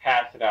crowd, just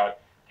passed it out.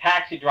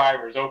 Taxi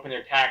drivers opened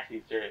their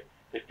taxis to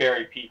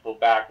ferry people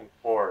back and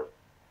forth.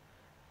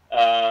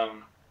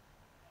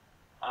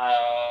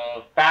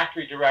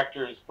 Factory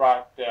directors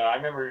brought, I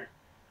remember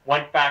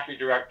one factory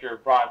director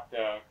brought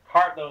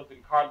cartloads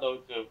and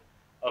cartloads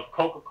of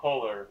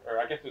Coca-Cola, or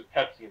I guess it was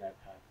Pepsi at that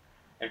time,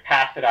 and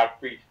passed it out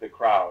free to the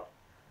crowd.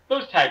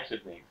 Those types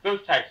of things.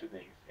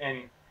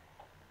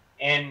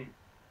 And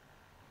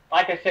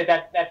like I said,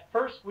 that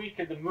first week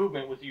of the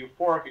movement was a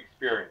euphoric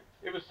experience.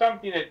 It was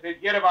something that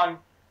Yerevan,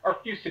 or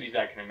few cities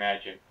I can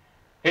imagine,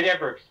 had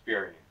ever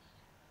experienced.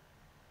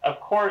 Of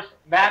course,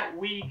 that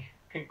week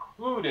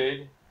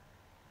concluded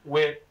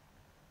with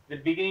the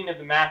beginning of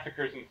the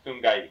massacres in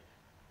Sumgait.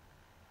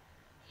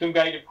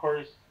 Sumgait, of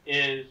course,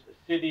 is a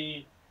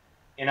city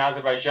in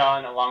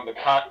Azerbaijan along the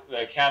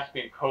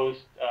Caspian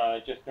coast,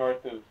 just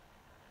north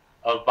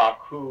of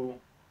Baku.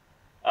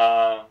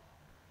 The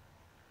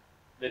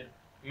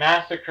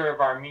massacre of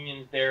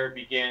Armenians there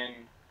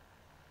began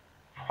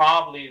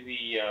probably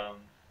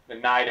the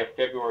night of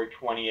February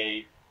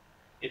 28th.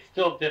 It's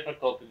still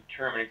difficult to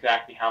determine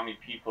exactly how many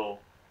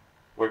people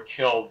were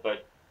killed,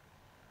 but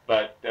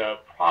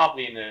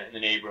probably in the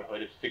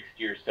neighborhood of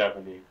 60 or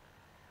 70.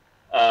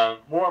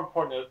 More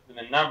important than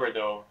the number,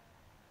 though,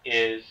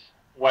 is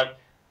what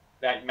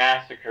that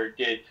massacre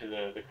did to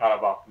the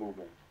Karabakh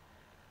movement.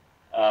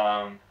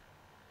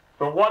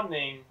 For one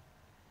thing,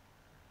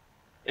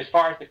 as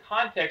far as the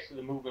context of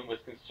the movement was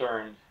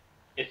concerned,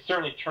 it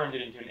certainly turned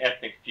it into an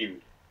ethnic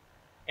feud.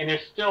 And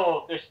there's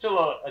still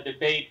a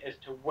debate as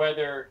to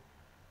whether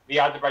the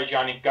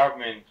Azerbaijani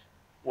government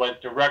was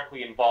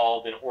directly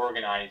involved in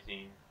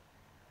organizing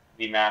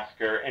the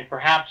massacre, and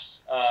perhaps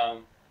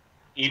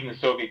even the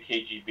Soviet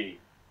KGB.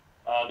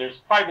 There's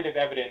quite a bit of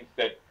evidence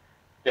that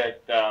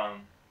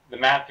the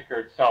massacre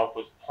itself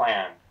was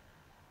planned.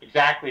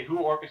 Exactly who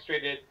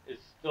orchestrated it is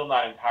still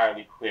not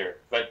entirely clear,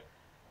 but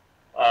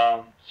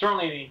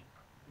certainly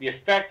the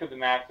effect of the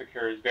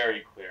massacre is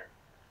very clear.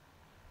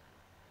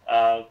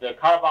 The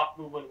Karabakh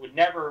movement would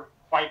never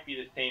quite be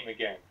the same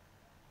again.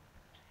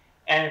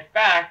 And in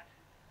fact,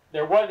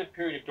 there was a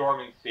period of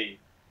dormancy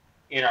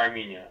in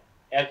Armenia.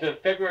 As of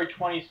February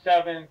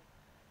 27th,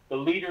 the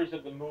leaders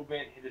of the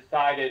movement had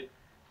decided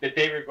that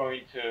they were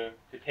going to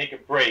take a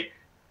break,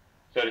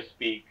 so to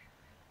speak,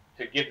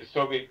 to give the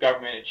Soviet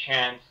government a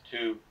chance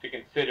to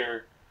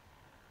consider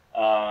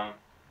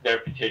their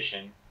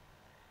petition.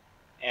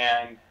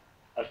 And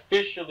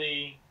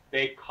officially,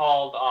 they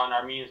called on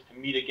Armenians to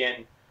meet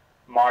again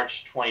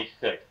March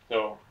 26th.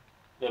 So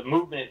the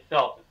movement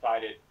itself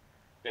decided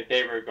that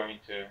they were going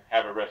to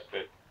have a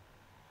respite.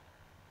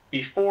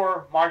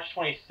 Before March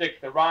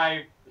 26th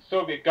arrived, the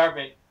Soviet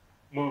government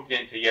moved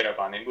into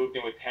Yerevan. They moved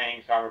in with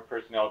tanks, armored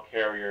personnel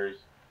carriers,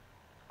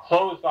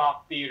 closed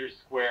off Theater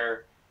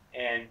Square,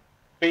 and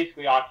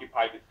basically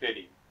occupied the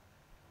city.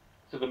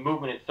 So the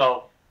movement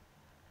itself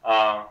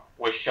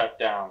was shut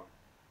down.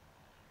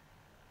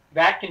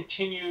 That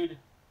continued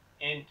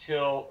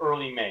until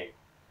early May.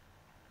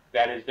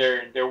 That is,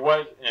 there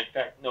was, in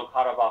effect, no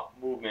Karabakh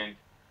movement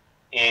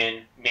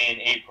in May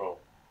and April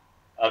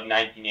of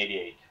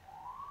 1988.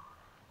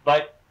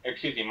 March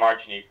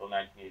and April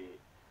 1988.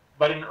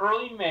 But in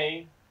early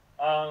May,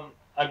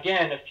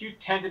 again, a few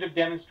tentative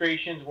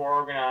demonstrations were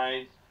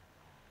organized,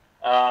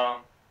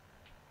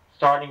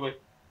 starting with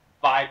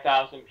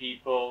 5,000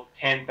 people,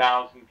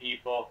 10,000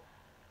 people.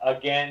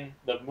 Again,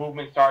 the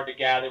movement started to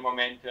gather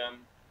momentum.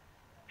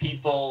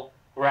 People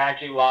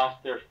gradually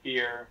lost their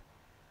fear.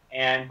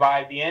 And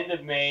by the end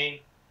of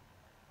May,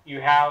 you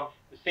have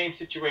the same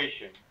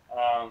situation.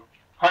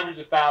 Hundreds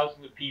of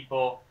thousands of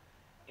people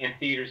in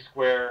Theater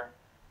Square,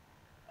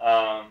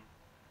 a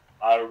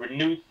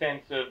renewed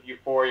sense of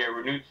euphoria, a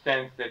renewed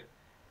sense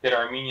that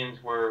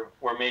Armenians were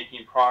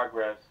making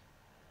progress.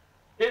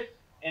 This,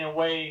 in a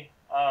way,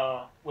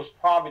 was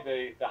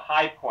probably the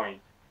high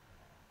point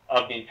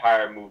of the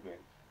entire movement.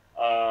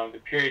 The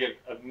period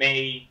of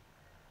May,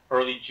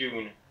 early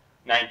June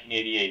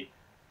 1988.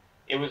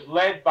 It was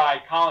led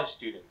by college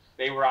students.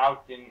 They were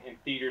out in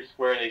Theater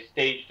Square. They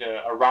staged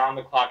a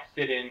around-the-clock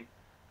sit-in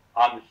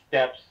on the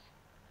steps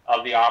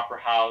of the Opera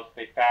House.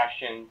 They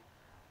fashioned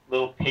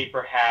little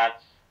paper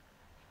hats.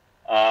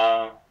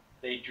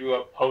 They drew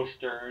up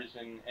posters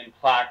and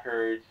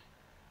placards.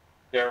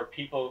 There were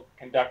people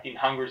conducting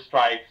hunger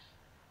strikes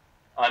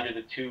under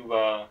the two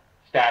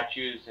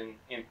statues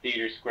in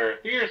Theater Square.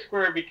 Theater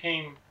Square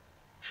became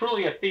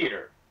truly a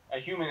theater, a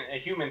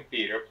human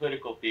theater, a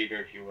political theater,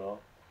 if you will.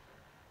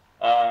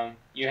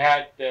 You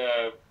had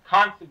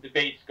constant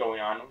debates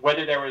going on,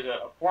 whether there was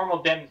a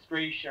formal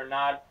demonstration or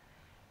not.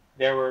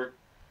 There were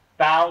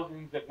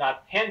thousands, if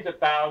not tens of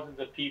thousands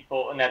of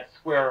people in that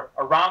square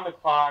around the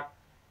clock,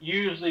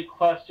 usually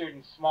clustered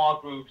in small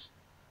groups,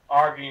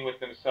 arguing with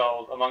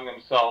themselves, among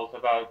themselves,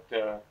 about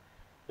the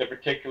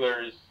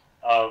particulars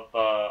of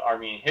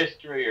Armenian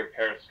history or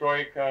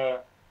perestroika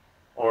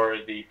or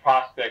the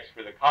prospects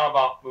for the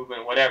Karabakh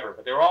movement, whatever.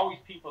 But there were always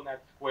people in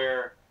that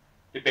square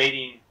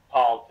debating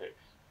politics.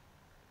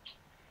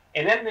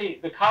 And then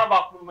the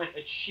Karabakh movement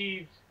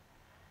achieved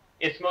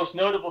its most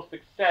notable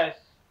success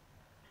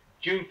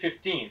June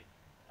 15th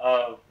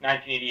of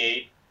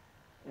 1988,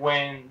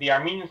 when the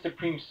Armenian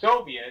Supreme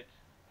Soviet,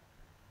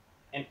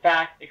 in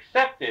fact,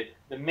 accepted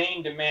the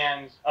main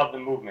demands of the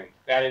movement.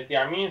 That is, the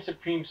Armenian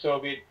Supreme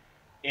Soviet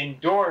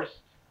endorsed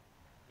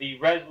the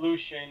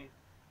resolution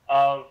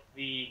of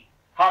the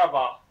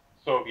Karabakh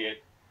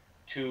Soviet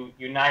to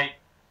unite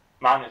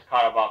Mountainous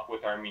Karabakh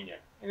with Armenia.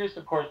 And this,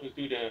 of course, was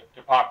due to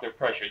popular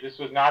pressure. This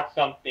was not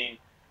something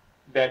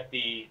that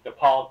the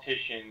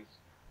politicians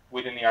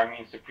within the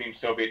Armenian Supreme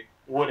Soviet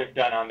would have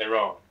done on their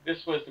own.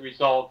 This was the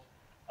result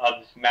of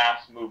this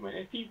mass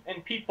movement.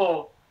 And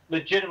people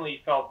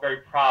legitimately felt very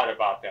proud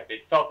about that.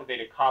 They felt that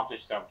they'd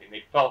accomplished something.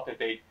 They felt that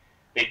they'd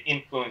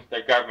influenced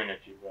their government, if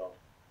you will.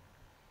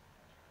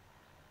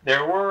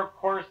 There were, of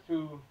course,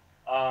 through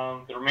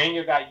the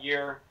remainder of that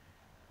year,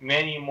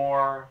 many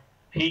more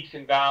peaks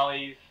and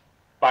valleys.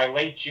 By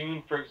late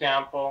June, for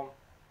example,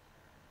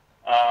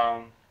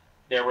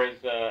 there was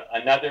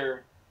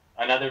another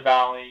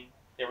valley.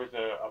 There was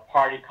a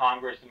party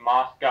congress in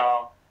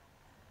Moscow.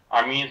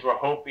 Armenians were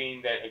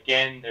hoping that,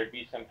 again, there'd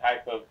be some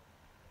type of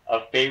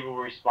favorable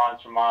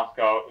response from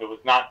Moscow. It was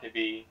not to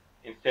be.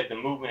 Instead, the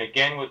movement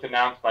again was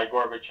announced by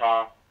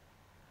Gorbachev.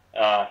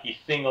 He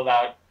singled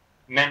out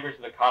members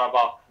of the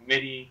Karabagh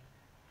Committee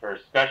for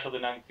special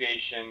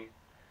denunciation.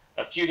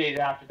 A few days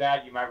after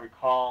that, you might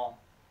recall,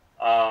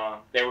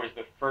 there was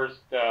the first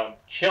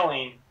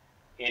killing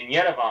in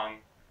Yerevan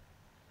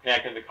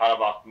connected to the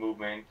Karabagh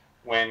movement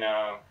when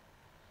a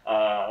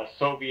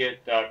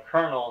Soviet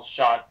colonel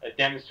shot a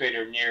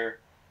demonstrator near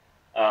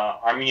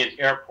Armenia's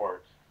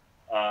airport.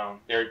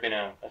 There had been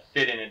a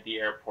sit-in at the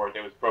airport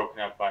that was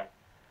broken up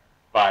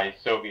by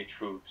Soviet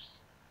troops.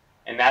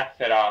 And that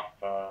set off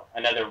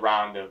another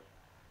round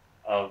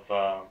of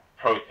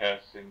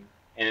protests, and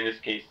in this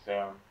case,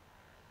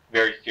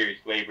 very serious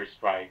labor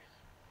strikes.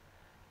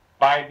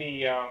 By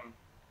the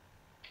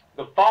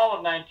fall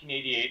of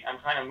 1988, I'm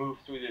trying to move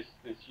through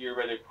this year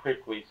rather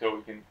quickly so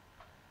we can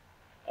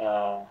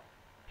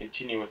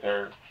continue with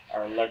our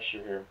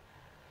lecture here.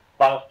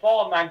 By the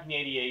fall of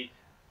 1988,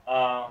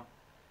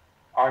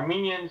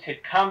 Armenians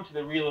had come to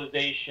the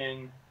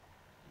realization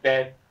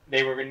that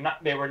they were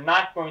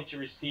not going to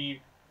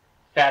receive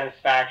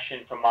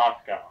satisfaction from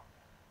Moscow.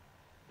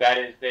 That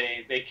is,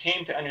 they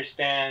came to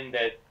understand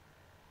that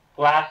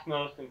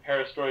glasnost and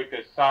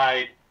perestroika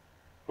aside,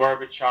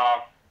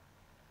 Gorbachev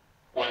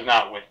was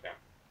not with them.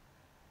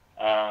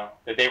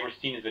 That they were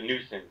seen as a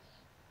nuisance,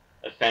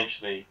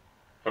 essentially,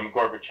 from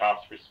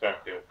Gorbachev's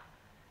perspective.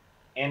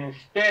 And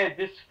instead,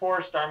 this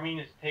forced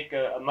Armenians to take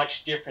a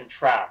much different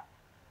track.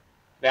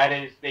 That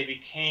is, they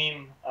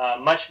became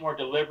much more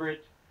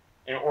deliberate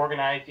in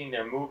organizing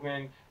their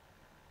movement.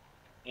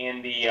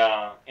 In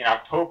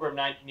October of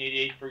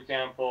 1988, for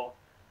example,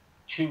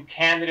 two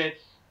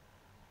candidates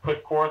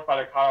put forth by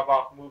the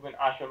Karabagh movement,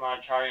 Ashot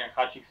Manacharian and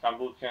Khachik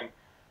Stambultian,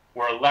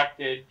 were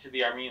elected to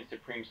the Armenian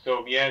Supreme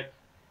Soviet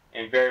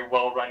in very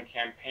well-run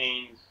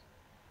campaigns.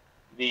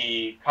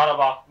 The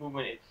Karabagh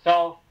movement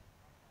itself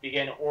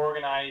began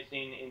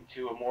organizing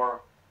into a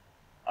more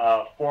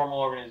formal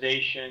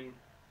organization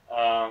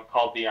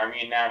called the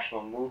Armenian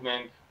National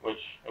Movement,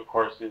 which, of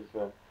course, is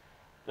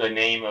the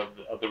name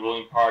of the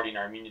ruling party in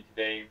Armenia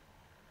today.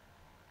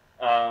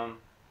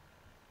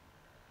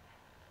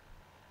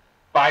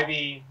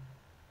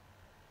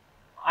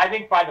 I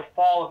think by the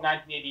fall of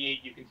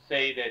 1988, you can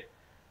say that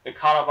the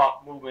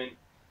Karabagh movement,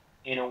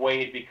 in a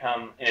way, had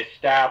become an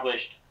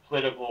established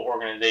political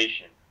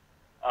organization.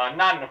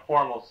 Not in a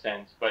formal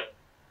sense, but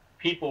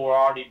people were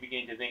already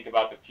beginning to think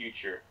about the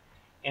future.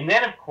 And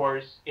then, of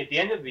course, at the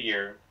end of the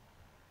year,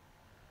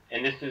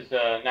 and this is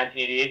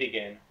 1988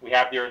 again, we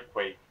have the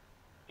earthquake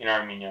in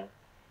Armenia.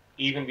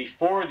 Even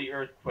before the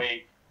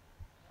earthquake,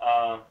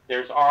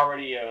 there's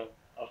already a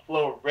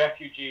flow of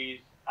refugees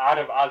out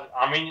of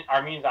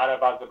Armenians out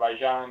of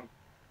Azerbaijan,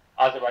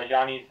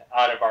 Azerbaijanis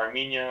out of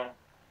Armenia,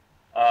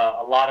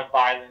 a lot of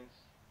violence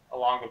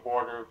along the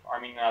border of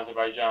Armenia and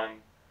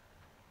Azerbaijan.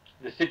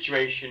 The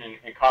situation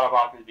in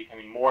Karabakh is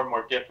becoming more and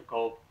more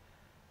difficult.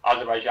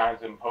 Azerbaijan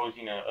is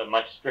imposing a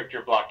much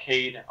stricter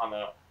blockade on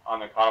the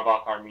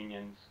Karabakh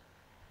Armenians.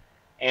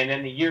 And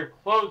then the year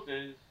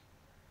closes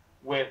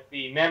with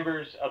the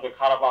members of the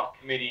Karabakh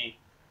Committee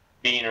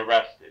being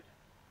arrested.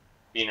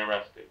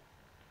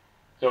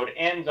 So it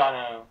ends on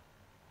a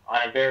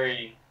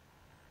very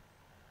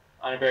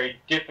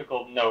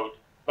difficult note.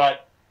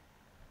 But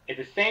at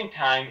the same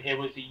time, it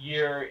was a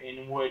year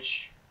in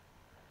which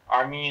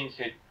Armenians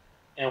had,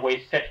 in a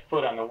way, set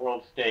foot on the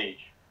world stage.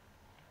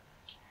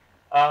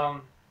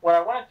 What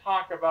I want to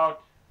talk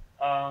about,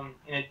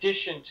 in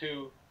addition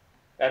to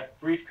that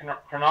brief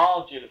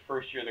chronology of the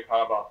first year of the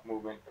Karabakh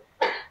movement,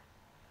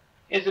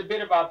 is a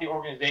bit about the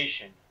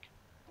organization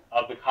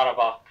of the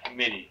Karabakh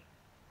Committee.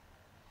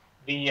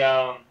 The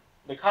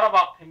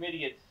Karabakh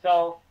Committee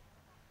itself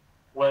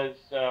was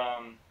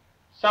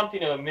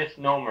something of a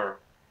misnomer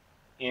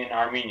in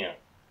Armenia.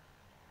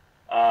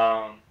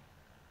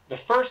 The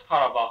first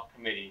Gha-ra-bagh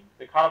committee,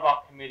 the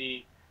Gha-ra-bagh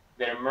committee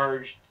that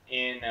emerged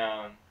in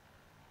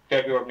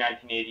February of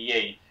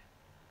 1988,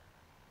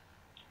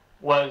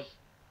 was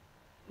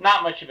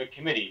not much of a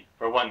committee,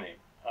 for one thing.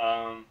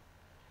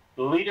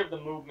 The leader of the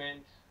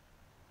movement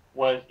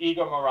was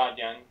Igor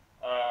Muradyan.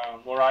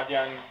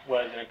 Muradyan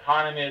was an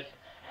economist,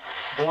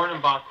 born in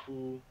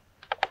Baku,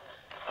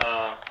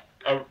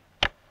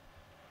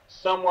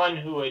 someone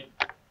who had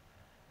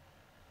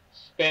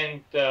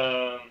spent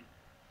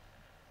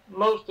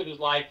most of his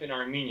life in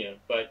Armenia,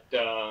 but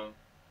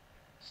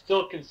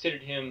still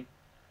considered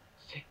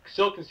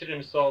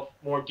himself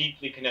more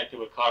deeply connected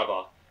with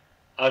Karabakh.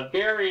 A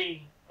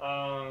very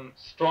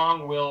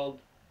strong-willed,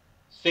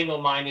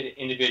 single-minded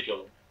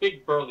individual,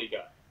 big burly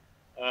guy,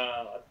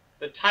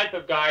 the type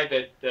of guy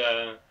that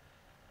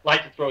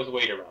liked to throw his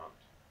weight around,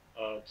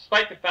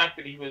 despite the fact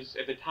that he was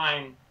at the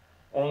time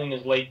only in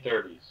his late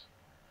 30s.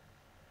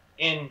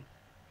 And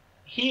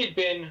he had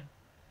been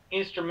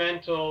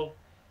instrumental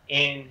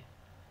in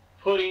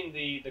putting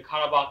the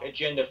Karabakh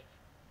agenda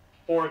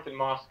forth in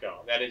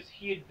Moscow. That is,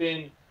 he had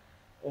been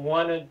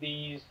one of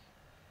these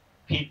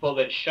people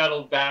that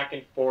shuttled back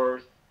and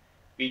forth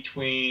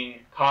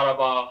between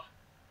Karabakh,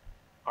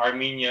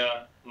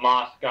 Armenia,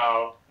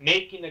 Moscow,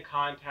 making the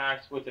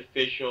contacts with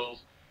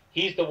officials.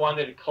 He's the one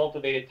that had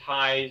cultivated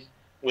ties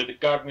with the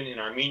government in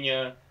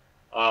Armenia,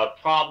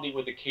 probably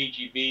with the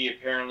KGB.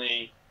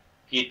 Apparently,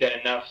 he had done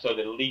enough so that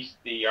at least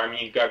the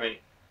Armenian government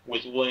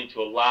was willing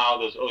to allow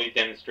those early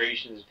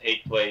demonstrations to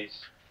take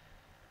place.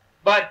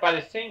 But by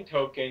the same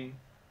token,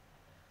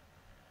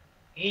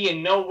 he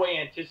in no way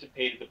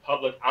anticipated the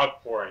public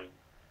outpouring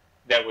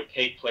that would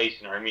take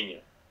place in Armenia.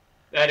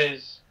 That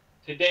is,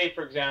 today,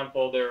 for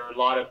example, there are a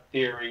lot of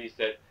theories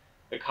that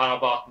the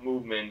Karabakh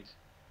movement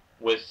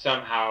was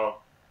somehow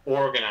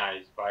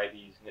organized by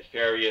these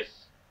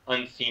nefarious,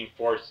 unseen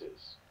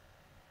forces.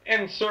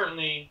 And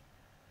certainly,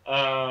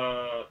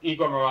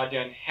 Igor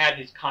Muradyan had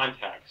his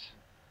contacts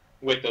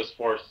with those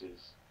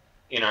forces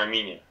in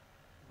Armenia.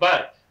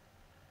 But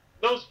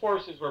those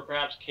forces were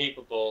perhaps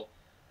capable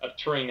of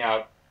turning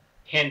out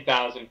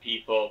 10,000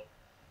 people,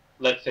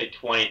 let's say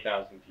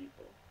 20,000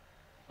 people.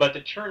 But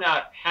to turn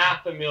out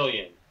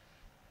 500,000,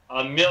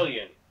 1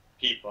 million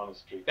people on the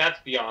street, that's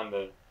beyond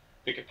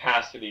the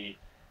capacity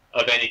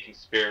of any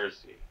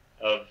conspiracy,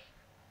 of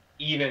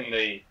even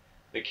the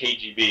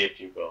KGB,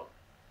 if you will.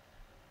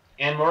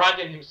 And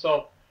Muradyan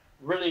himself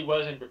really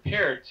wasn't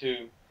prepared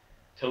to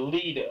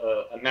lead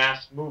a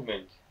mass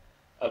movement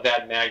of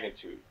that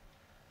magnitude.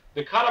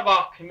 The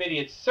Karabakh Committee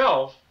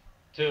itself,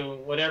 to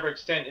whatever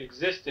extent it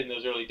existed in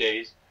those early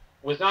days,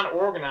 was not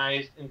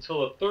organized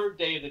until the third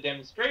day of the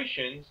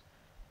demonstrations,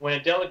 when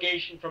a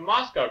delegation from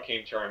Moscow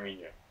came to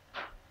Armenia.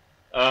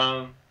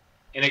 And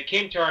it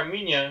came to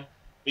Armenia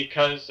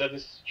because of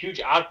this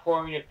huge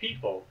outpouring of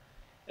people.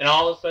 And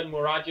all of a sudden,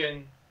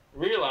 Muradyan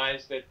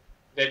realized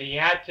that he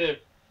had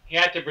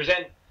to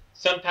present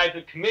some type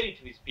of committee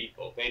to these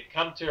people. They'd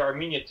come to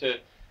Armenia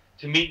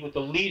to meet with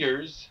the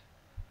leaders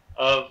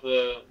of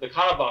the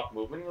Karabakh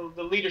movement.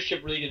 The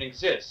leadership really didn't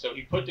exist. So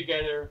he put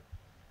together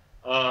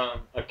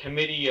a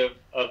committee of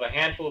a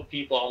handful of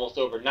people almost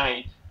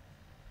overnight.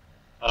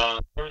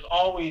 There was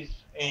always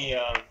a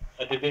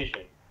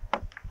division.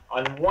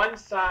 On one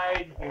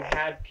side, you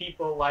had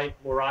people like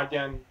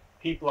Muradyan,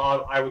 people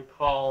I would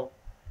call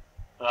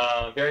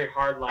very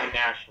hardline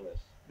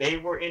nationalists. They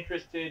were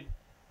interested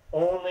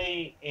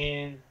only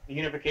in the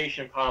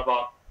unification of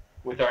Karabakh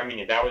with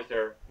Armenia. That was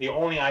the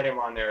only item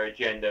on their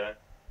agenda.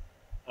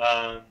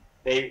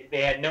 They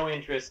had no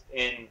interest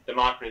in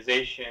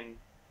democratization,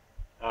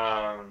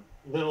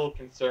 little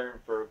concern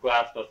for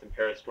glasnost and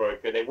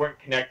perestroika. They weren't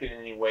connected in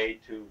any way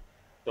to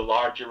the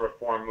larger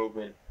reform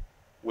movement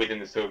within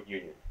the Soviet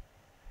Union.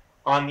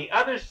 On the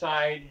other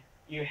side,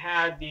 you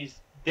had these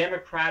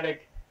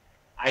democratic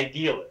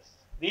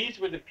idealists. These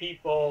were the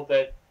people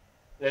that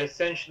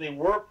essentially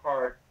were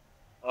part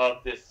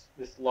of this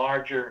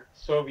larger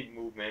Soviet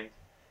movement.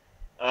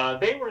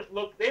 They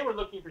were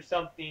looking for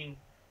something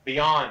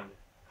beyond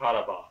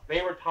Karabakh.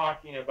 They were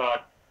talking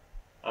about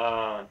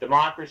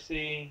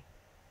democracy.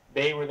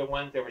 They were the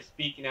ones that were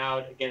speaking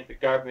out against the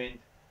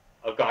government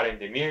of Gha-ra-bagh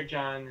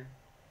Demirjan.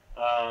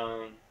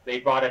 They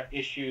brought up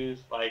issues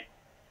like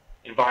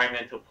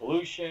environmental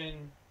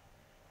pollution,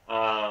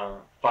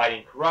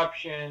 fighting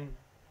corruption,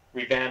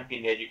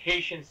 revamping the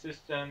education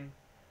system.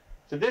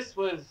 So this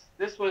was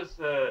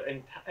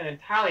an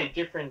entirely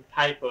different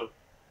type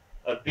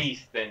of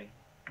beast than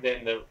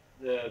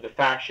the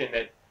faction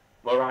that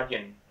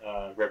Muradyan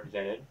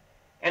represented.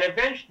 And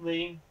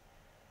eventually,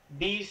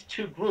 these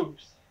two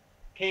groups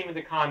came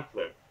into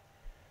conflict.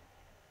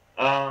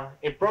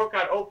 It broke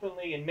out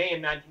openly in May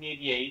of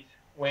 1988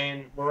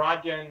 when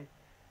Muradyan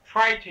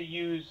tried to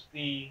use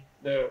the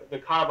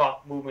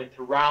Karabakh movement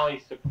to rally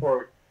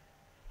support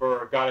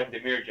for Gha-ra-bagh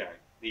Demirjan,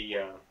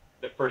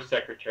 the first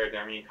secretary of the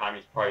Armenian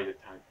Communist Party at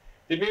the time.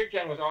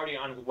 Demirjan was already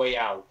on his way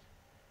out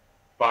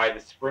by the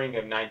spring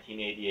of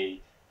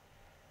 1988.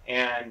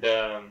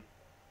 And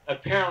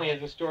apparently,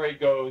 as the story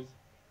goes,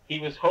 he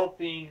was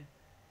hoping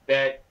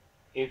that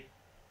if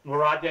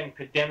Muradyan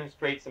could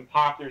demonstrate some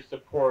popular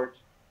support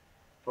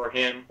for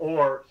him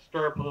or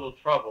stir up a little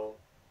trouble,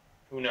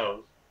 who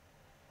knows,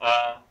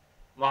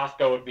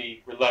 Moscow would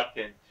be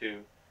reluctant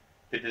to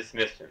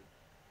dismiss him.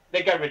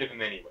 They got rid of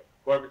him anyway.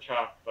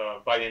 Gorbachev,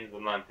 by the end of the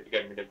month, had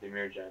gotten rid of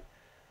Demirjan.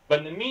 But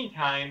in the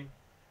meantime,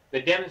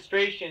 the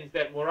demonstrations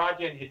that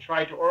Muradyan had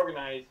tried to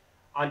organize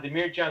on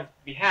Demirjan's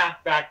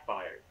behalf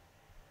backfired.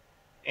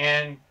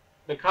 And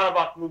the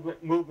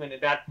Karabakh movement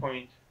at that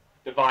point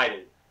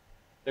divided.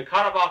 The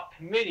Karabakh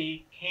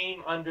Committee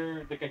came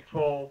under the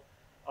control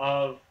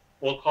of,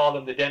 we'll call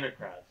them the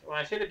Democrats. When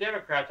I say the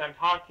Democrats, I'm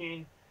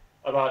talking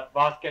about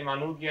Vasken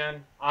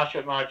Manugyan,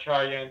 Ashot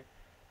Maracharyan,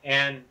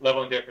 and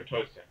Levon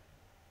Petrosyan.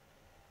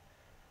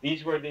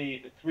 These were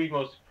the three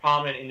most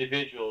prominent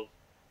individuals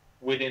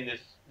within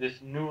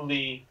this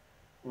newly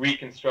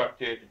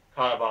reconstructed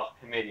Karabakh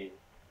Committee.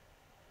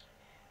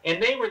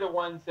 And they were the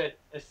ones that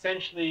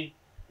essentially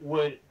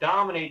would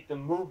dominate the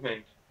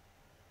movement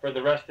for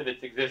the rest of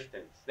its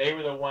existence. They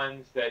were the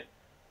ones that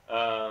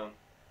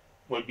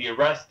would be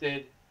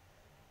arrested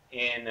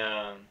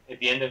at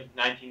the end of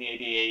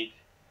 1988.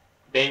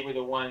 They were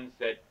the ones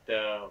that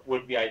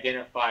would be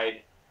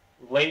identified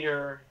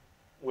later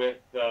with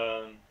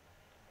the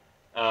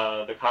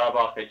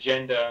Karabakh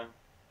agenda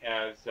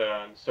as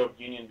the Soviet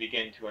Union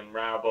began to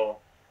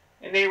unravel.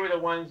 And they were the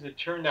ones that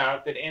turned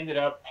out that ended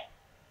up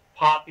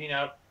popping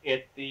up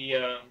at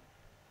the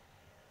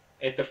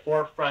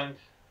forefront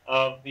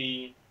of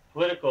the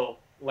political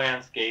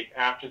landscape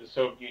after the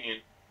Soviet Union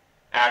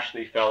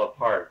actually fell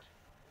apart.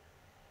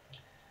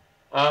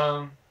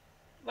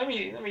 Let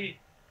me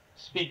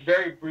speak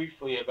very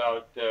briefly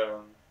about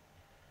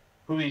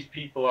who these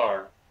people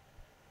are.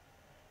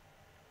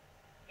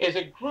 As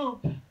a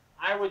group,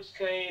 I would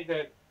say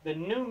that the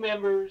new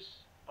members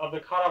of the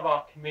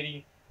Gha-ra-bagh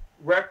Committee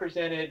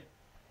represented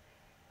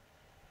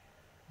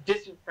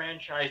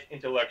disenfranchised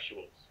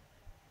intellectuals.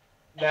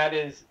 That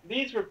is,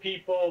 these were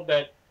people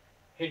that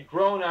had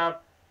grown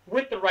up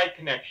with the right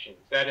connections.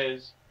 That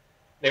is,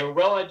 they were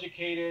well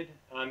educated,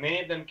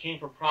 many of them came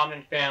from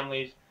prominent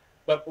families,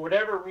 but for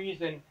whatever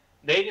reason,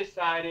 they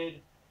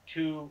decided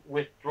to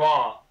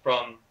withdraw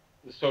from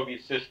the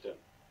Soviet system.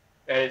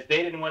 That is,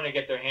 they didn't want to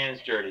get their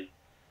hands dirty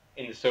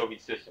in the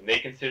Soviet system. They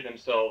considered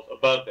themselves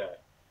above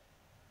that,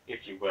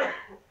 if you will.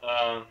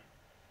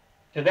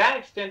 To that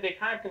extent, they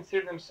kind of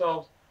considered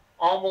themselves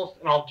almost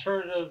an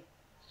alternative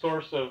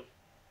source of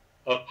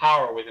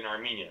power within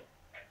Armenia.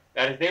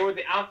 That is, they were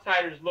the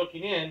outsiders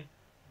looking in,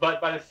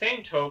 but by the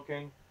same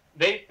token,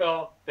 they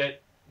felt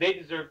that they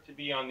deserved to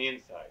be on the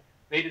inside.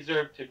 They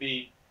deserved to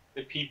be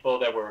the people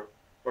that were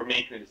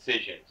making the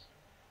decisions.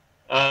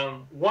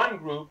 One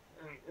group,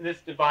 and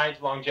this divides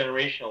along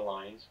generational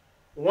lines,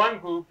 one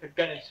group had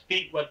gotten its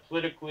feet wet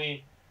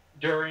politically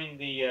during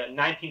the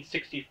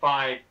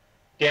 1965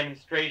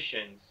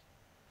 demonstrations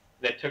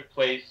that took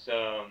place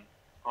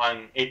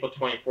on April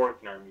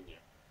 24th in Armenia.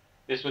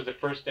 This was the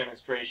first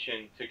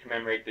demonstration to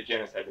commemorate the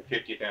genocide, the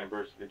 50th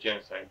anniversary of the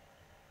genocide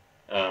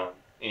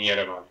in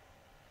Yerevan.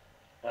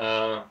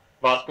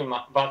 Vasken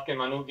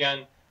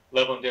Manugyan,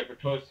 Levon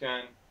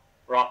Petrosyan,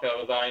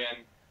 Raphael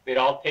Ozayan, they'd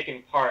all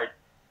taken part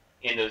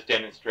in those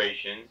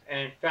demonstrations. And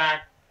in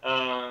fact,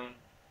 Levon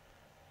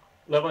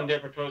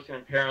Petrosyan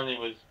apparently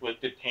was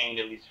detained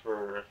at least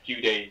for a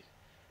few days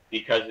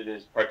because of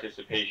his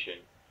participation.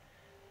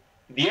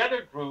 The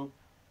other group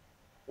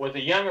was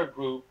a younger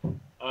group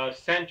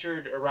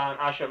centered around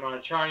Ashot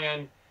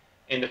Manacharyan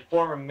and the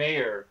former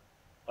mayor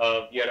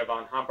of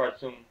Yerevan,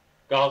 Hampartsum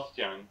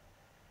Galstyan.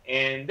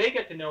 And they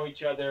get to know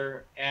each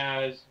other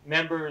as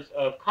members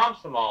of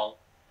Komsomol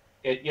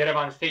at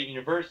Yerevan State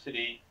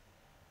University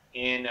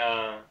in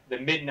the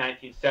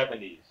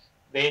mid-1970s.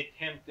 They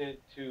attempted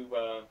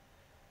to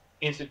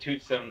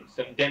institute some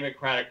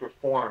democratic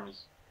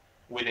reforms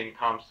within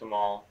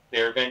Komsomol.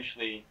 They were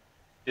eventually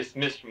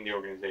dismissed from the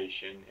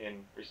organization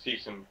and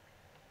received some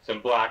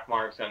black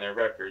marks on their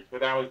records.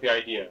 But that was the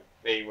idea.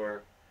 They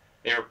were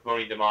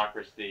promoting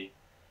democracy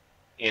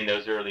in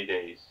those early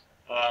days.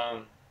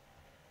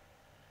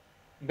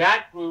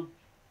 That group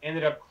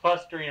ended up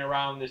clustering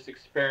around this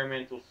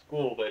experimental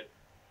school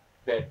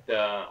that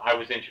I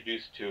was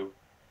introduced to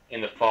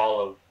in the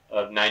fall of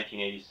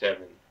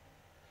 1987.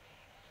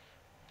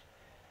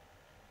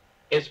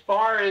 As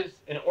far as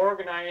an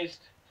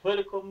organized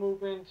political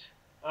movement,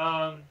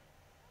 I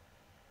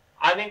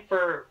think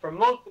for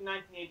most of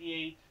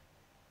 1988,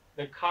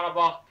 the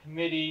Gha-ra-bagh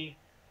Committee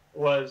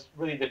was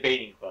really the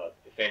baiting club,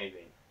 if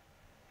anything.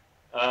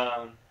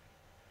 I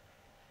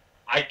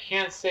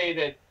can't say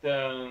that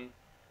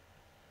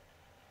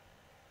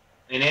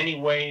in any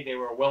way they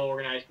were a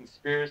well-organized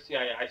conspiracy.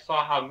 I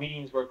saw how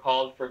meetings were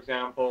called, for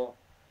example.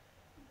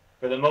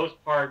 For the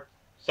most part,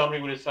 somebody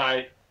would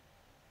decide,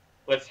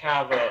 let's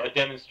have a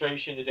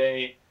demonstration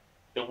today.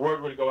 The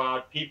word would go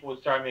out. People would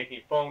start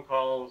making phone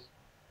calls.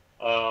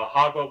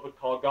 Hago would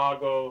call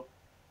Gago.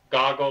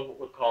 Gago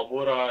would call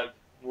Murad.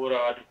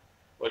 Murad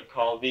would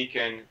call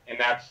Deacon. And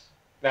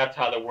that's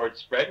how the word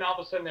spread. And all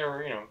of a sudden there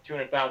were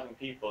 200,000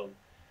 people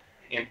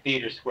in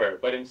Theater Square.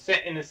 But in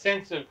the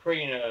sense of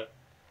creating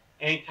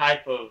any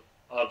type of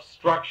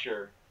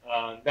structure,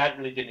 that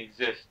really didn't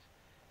exist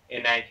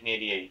in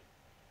 1988.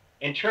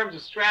 In terms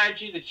of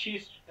strategy, the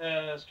chief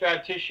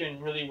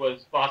strategician really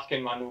was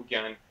Vasken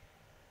Manugyan.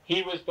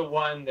 He was the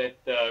one that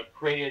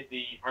created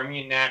the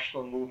Armenian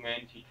national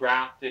movement. He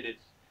drafted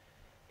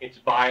its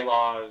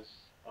bylaws.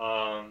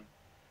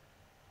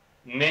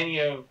 Many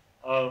of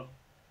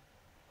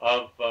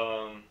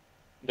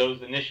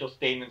those initial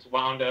statements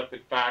wound up,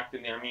 in fact,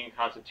 in the Armenian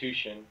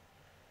Constitution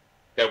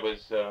that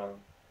was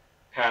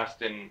passed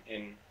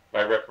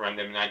by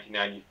referendum in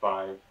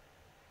 1995.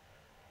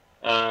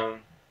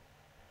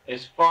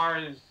 As far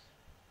as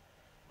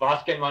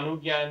Vasken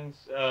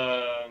Manugyan's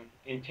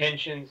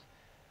intentions,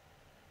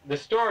 the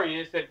story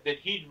is that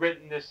he'd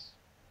written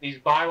these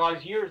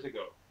bylaws years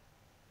ago,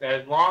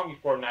 that is long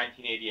before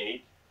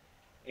 1988,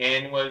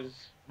 and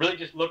was really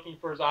just looking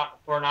for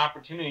an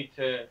opportunity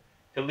to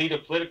lead a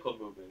political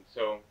movement.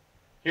 So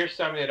here's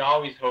somebody that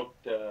always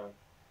hoped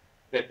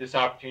that this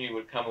opportunity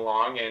would come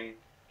along, and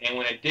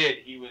when it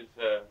did, he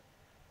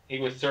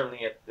was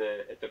certainly at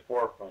the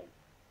forefront.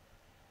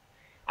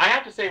 I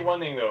have to say one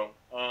thing though,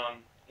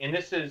 and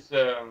this is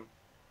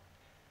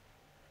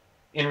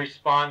in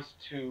response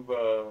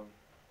to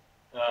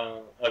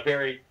a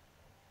very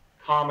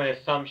common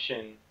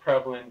assumption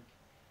prevalent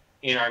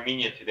in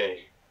Armenia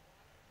today.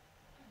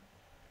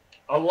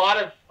 A lot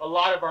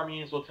of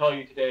Armenians will tell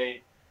you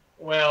today,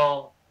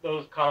 well,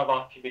 those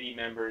Karabakh committee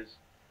members,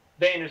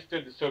 they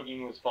understood the Soviet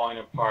Union was falling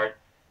apart.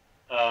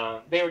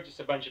 They were just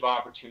a bunch of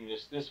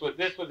opportunists. This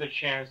was a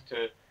chance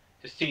to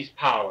seize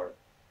power.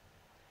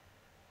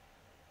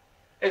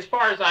 As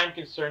far as I'm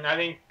concerned, I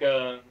think,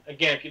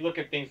 again, if you look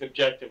at things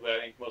objectively, I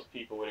think most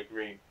people would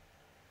agree.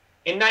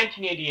 In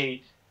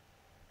 1988,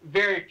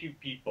 very few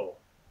people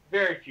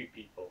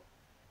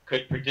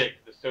could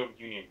predict that the Soviet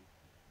Union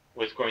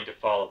was going to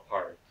fall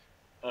apart.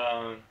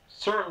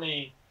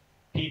 Certainly,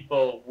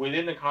 people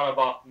within the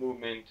Karabakh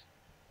movement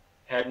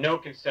had no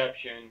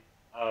conception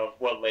of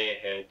what lay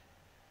ahead.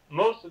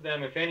 Most of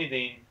them, if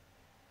anything,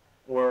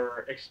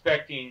 were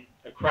expecting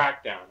a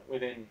crackdown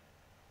within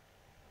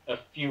a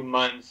few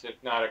months, if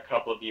not a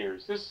couple of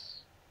years.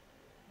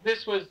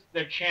 This was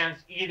their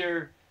chance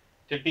either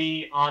to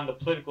be on the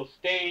political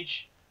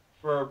stage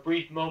for a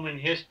brief moment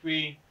in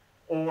history,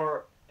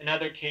 or in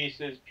other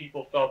cases,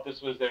 people felt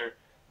this was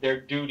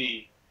their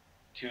duty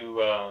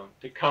to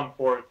come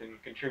forth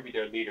and contribute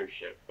their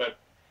leadership. But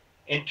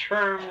in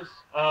terms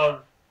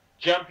of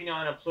jumping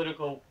on a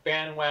political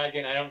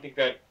bandwagon, I don't think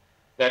that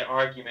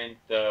argument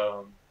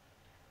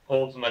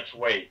holds much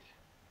weight.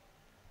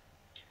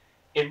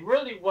 It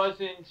really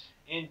wasn't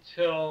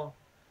until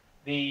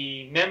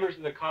the members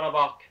of the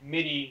Karabakh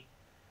Committee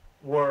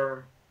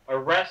were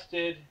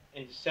arrested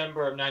in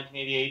December of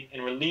 1988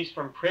 and released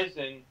from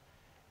prison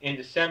in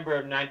December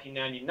of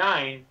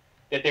 1999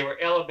 that they were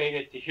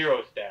elevated to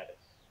hero status.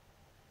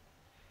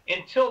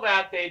 Until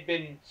that, they'd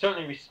been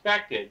certainly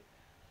respected,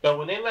 but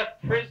when they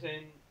left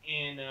prison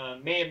in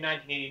May of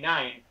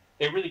 1989,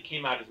 they really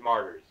came out as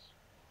martyrs.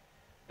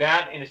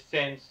 That, in a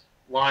sense,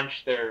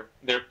 launched their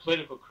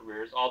political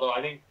careers, although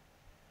I think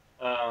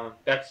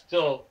that's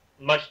still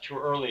much too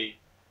early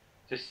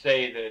to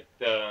say that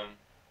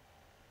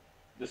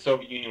the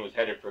Soviet Union was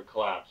headed for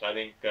collapse. I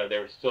think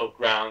there were still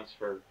grounds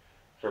for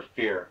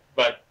fear.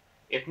 But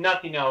if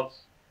nothing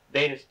else,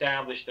 they'd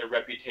established their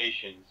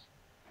reputations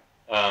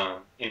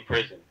in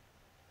prison.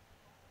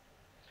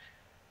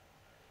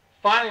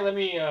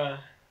 Finally,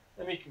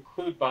 let me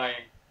conclude by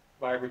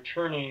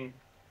returning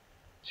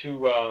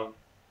to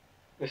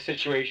the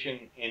situation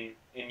in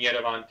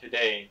Yerevan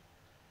today.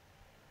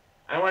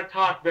 I want to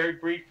talk very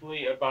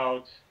briefly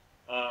about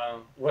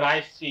what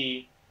I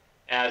see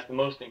as the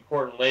most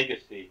important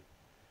legacy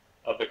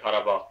of the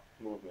Karabakh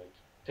movement.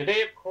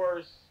 Today, of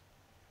course,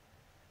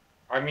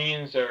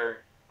 Armenians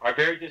are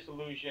very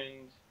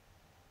disillusioned,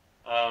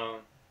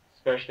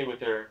 especially with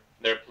their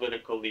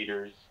political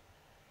leaders.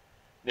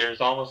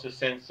 There's almost a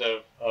sense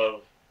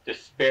of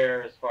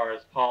despair as far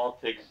as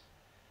politics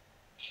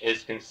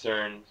is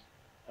concerned.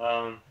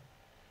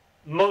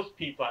 Most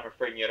people, I'm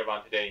afraid, in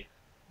Yerevan today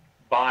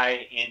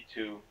buy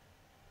into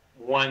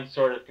one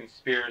sort of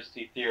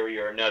conspiracy theory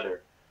or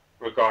another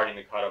regarding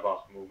the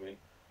Karabakh movement,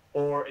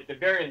 or at the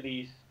very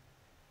least,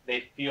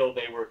 they feel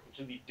they were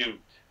completely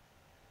duped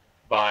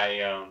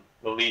by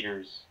the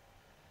leaders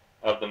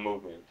of the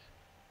movement.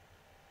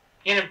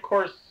 And of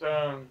course,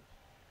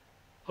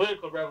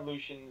 political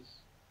revolutions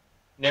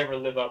never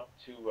live up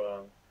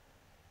to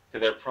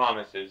their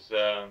promises.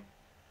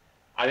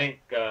 I think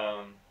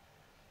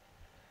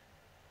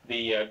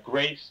the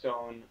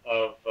gravestone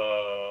of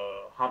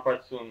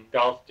Hampartsum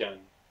Galstyan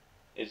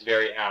is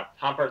very apt.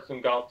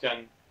 Hampartsum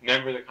Galstyan,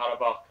 member of the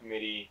Karabakh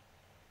Committee,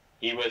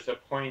 he was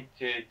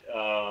appointed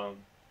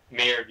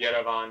mayor of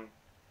Yerevan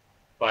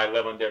by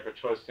Levon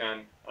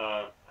Der-Petrosyan,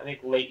 I think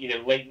either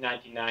late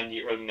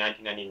 1990 or early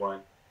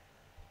 1991.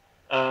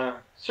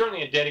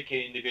 Certainly a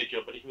dedicated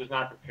individual, but he was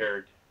not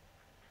prepared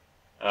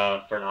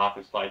for an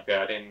office like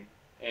that, and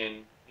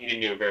he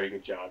didn't do a very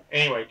good job.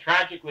 Anyway,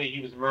 tragically, he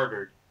was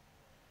murdered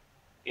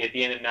at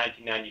the end of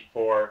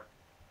 1994.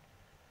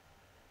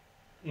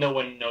 No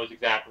one knows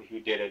exactly who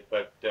did it,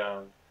 but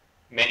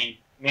many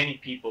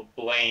people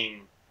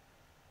blame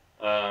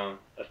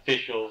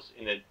officials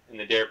in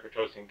the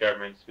Der-Petrosyan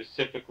government,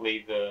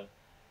 specifically the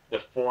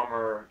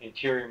former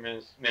Interior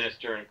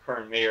Minister and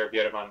current Mayor of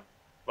Yerevan,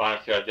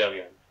 Vanassi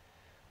Ardelian.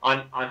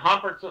 On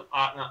Hampartsum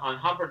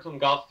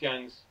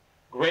Galstyan's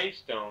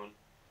gravestone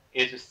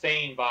is a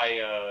saying by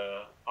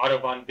Otto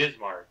von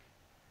Bismarck,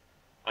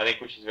 I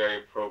think, which is very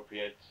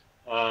appropriate.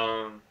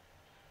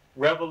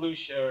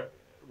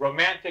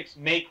 Romantics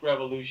make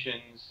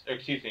revolutions,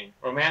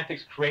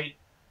 romantics create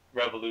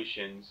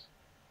revolutions,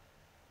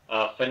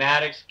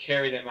 fanatics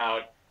carry them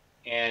out,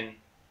 and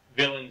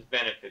villains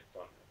benefit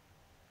from them.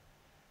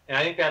 And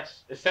I think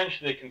that's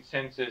essentially the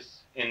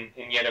consensus in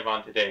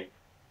Yerevan today.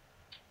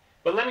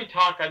 But let me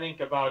talk, I think,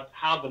 about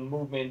how the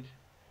movement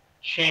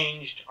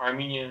changed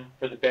Armenia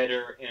for the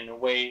better, and in a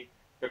way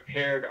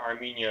prepared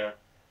Armenia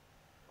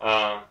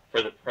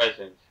for the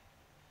present.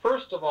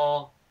 First of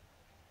all,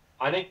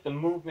 I think the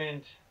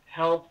movement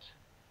helped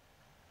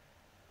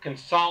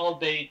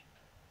consolidate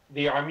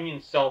the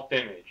Armenian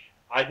self-image.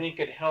 I think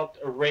it helped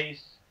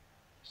erase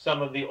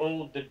some of the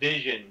old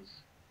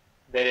divisions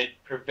that had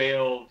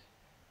prevailed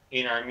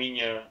in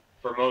Armenia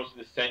for most of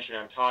the century.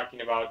 I'm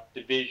talking about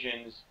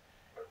divisions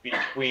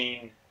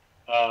between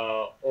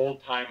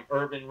old-time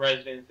urban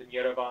residents in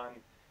Yerevan,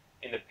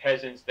 and the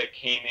peasants that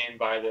came in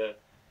by the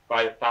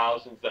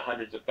thousands, the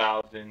hundreds of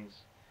thousands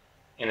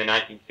in the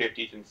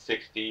 1950s and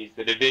 60s,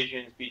 the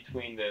divisions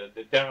between the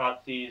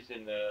Nazis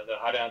and the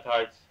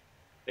Harantards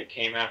that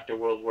came after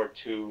World War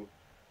II,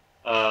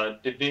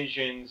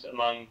 divisions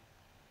among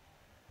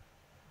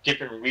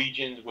different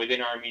regions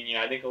within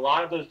Armenia. I think a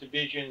lot of those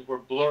divisions were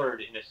blurred,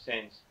 in a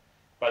sense,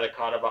 by the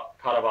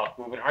Gha-ra-bagh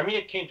movement.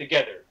 Armenia came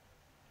together.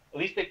 At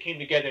least they came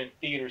together in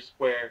Theater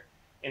Square,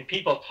 and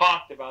people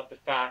talked about the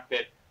fact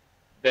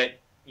that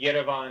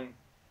Yerevan,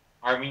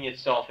 Armenia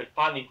itself, had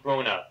finally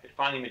grown up, had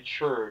finally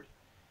matured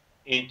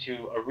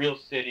into a real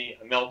city,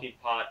 a melting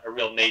pot, a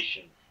real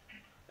nation.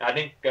 And I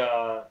think,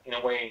 in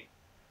a way,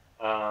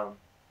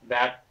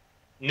 that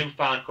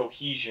newfound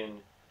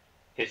cohesion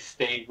has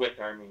stayed with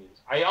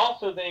Armenians. I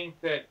also think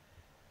that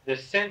the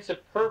sense of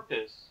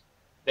purpose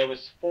that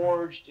was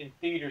forged in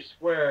Theater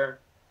Square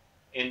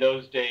in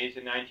those days,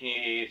 in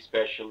 1988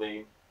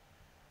 especially,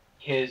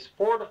 has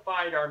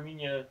fortified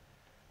Armenia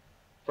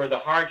for the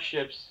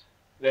hardships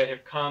that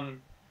have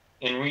come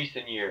in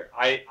recent years.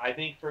 I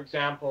think, for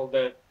example,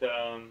 that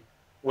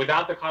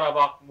without the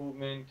Gha-ra-bagh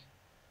movement,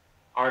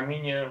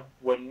 Armenia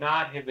would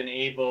not have been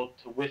able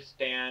to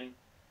withstand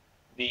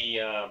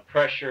the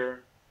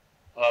pressure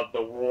of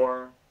the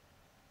war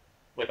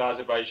with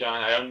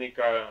Azerbaijan. I don't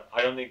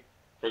think,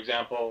 for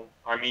example,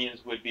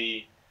 Armenians would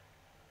be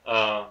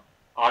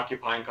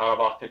occupying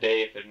Karabakh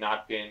today if it had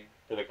not been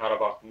for the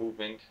Gha-ra-bagh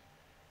movement.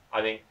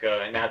 I think,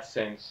 in that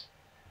sense,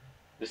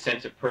 the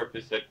sense of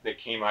purpose that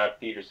came out of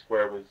Theater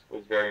Square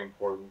was very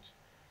important.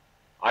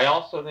 I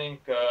also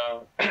think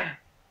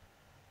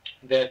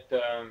that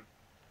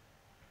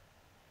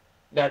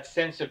that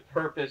sense of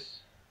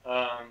purpose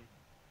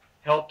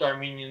helped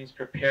Armenians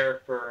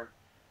prepare for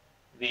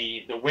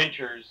the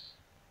winters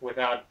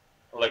without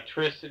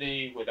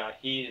electricity, without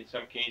heat, in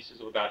some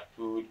cases without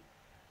food.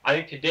 I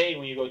think today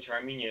when you go to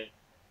Armenia,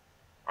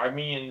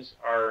 Armenians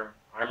are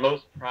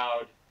most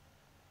proud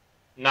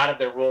not of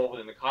their role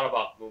within the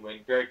Karabakh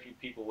movement. Very few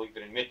people will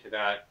even admit to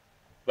that.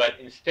 But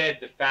instead,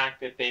 the fact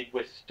that they've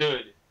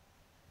withstood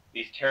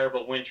these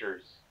terrible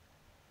winters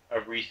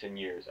of recent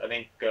years. I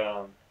think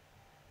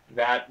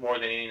that, more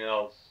than anything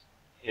else,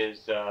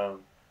 has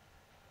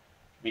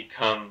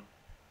become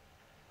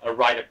a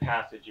rite of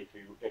passage, if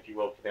you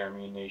will, for the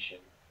Armenian nation.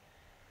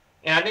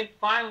 And I think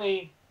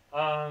finally,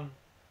 the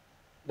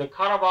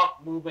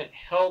Karabakh movement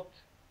helped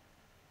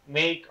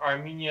make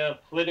Armenia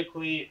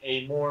politically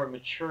a more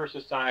mature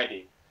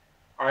society.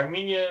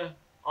 Armenia,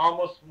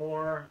 almost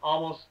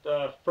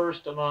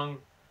first among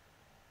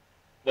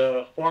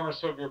the former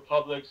Soviet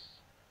republics,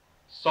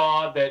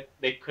 saw that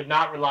they could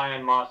not rely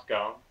on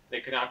Moscow.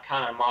 They could not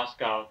count on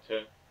Moscow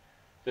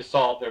to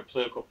solve their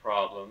political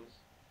problems.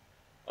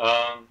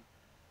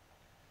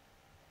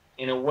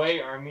 In a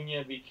way,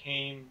 Armenians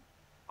became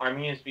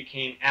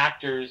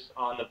actors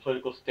on the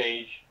political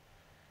stage.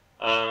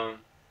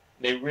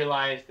 They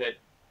realized that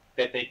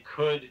they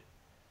could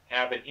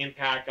have an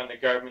impact on the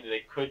government, that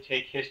they could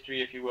take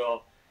history, if you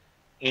will,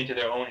 into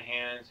their own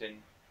hands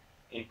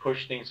and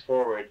push things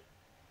forward.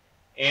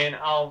 And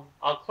I'll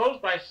close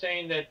by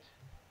saying that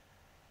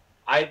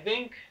I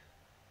think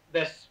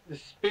the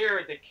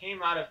spirit that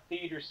came out of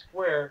Theater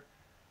Square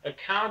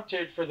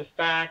accounted for the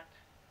fact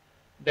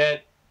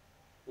that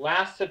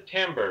last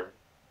September,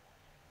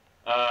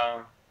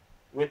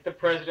 with the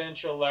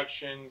presidential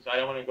elections, I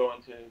don't want to go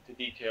into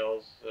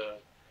details.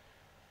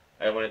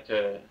 I don't want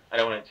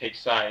to take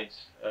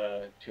sides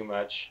too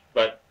much,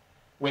 but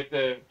with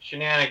the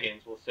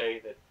shenanigans, we'll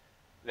say,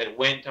 that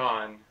went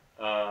on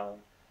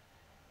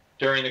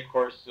during the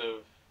course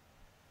of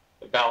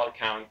the ballot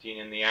counting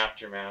and the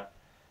aftermath,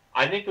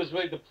 I think it was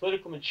really the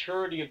political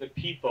maturity of the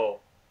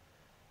people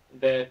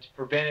that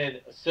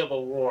prevented a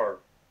civil war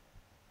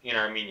in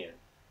Armenia.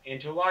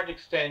 And to a large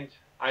extent,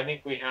 I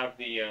think we have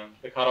the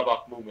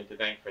Karabakh movement to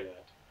thank for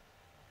that.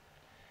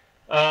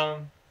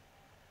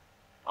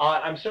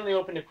 I'm certainly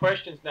open to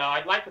questions now.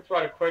 I'd like to throw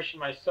out a question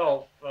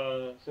myself,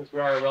 since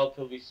we are a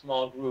relatively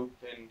small group,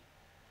 and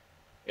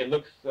it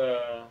looks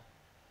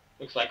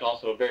like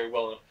also a very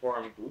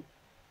well-informed group.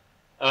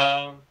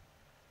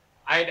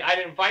 I'd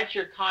invite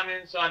your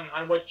comments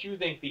on what you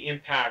think the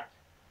impact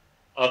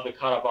of the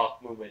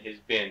Karabakh movement has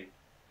been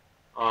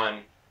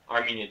on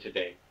Armenia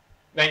today.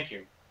 Thank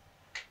you.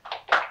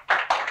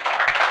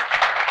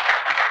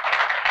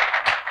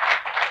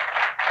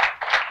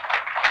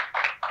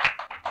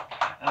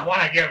 I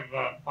want to give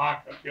Mark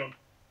a few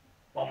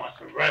moments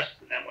of rest,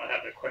 and then we'll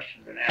have the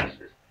questions and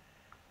answers.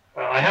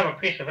 I have a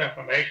piece of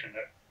information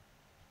that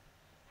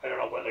I don't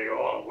know whether you're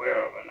all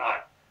aware of or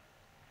not.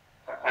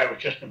 I was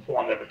just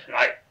informed of it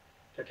tonight,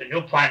 that the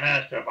new Prime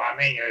Minister of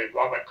Armenia is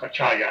Robert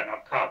Kocharyan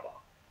of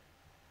Karabakh.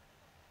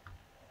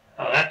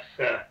 Now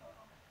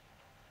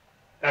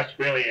that's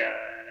really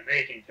an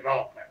amazing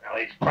development. Now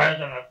he's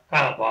president of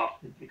Karabakh,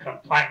 he's become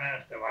Prime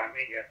Minister of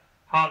Armenia.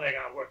 How they're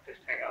going to work this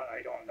thing out,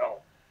 I don't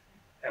know.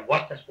 And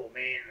what this will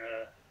mean,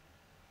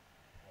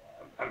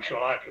 I'm sure a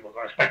lot of people are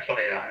going to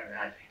speculate on it, and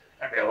I think there's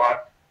going to be a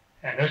lot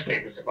in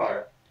newspapers about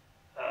it.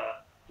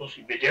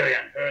 Lucy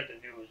Bedarian heard the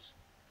news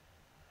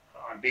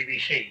on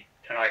BBC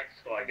tonight,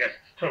 so I guess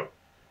it's true.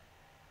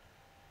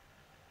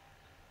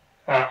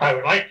 I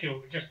would like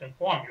to just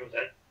inform you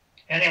that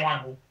anyone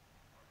who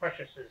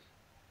purchases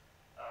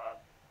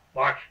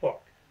Mark's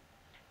book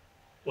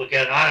will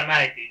get an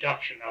automatic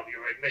deduction of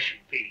your admission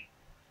fee.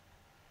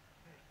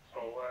 So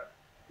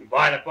you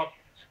buy the book,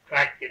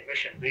 subtract the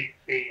admission fee,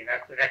 and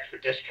that's an extra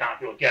discount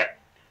you'll get.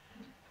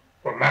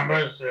 For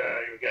members,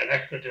 you'll get an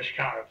extra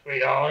discount of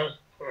 $3.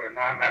 For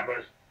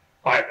non-members,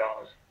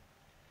 $5.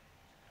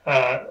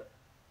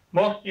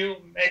 Most of you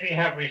maybe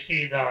have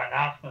received our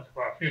announcements of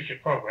our future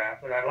programs,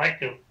 but I'd like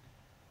to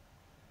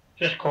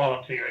just call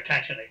them to your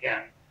attention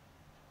again.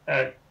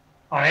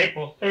 On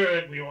April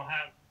 3rd, we will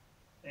have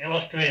an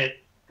illustrated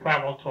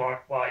travel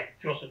talk by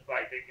Joseph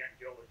Weidig, and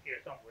Joe is here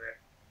somewhere.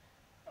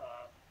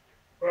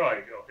 Where are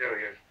you, Joe? There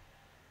he is.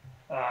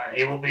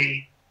 He will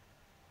be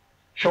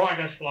showing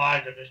us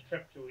slides of his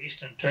trip to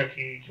eastern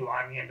Turkey, to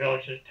Armenian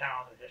villages,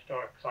 towns, and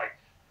historic sites.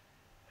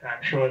 And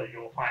I'm sure that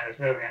you'll find this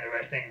very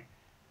interesting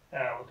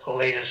with the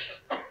latest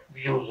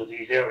views of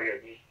these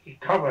areas. He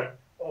covered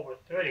over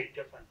 30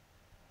 different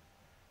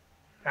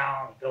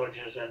towns,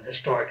 villages, and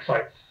historic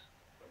sites.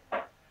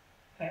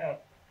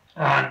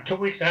 2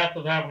 weeks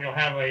after that, we'll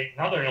have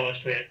another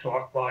illustrated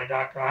talk by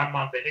Dr.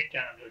 Arman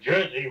Bedikyan of New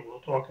Jersey, who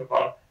will talk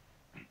about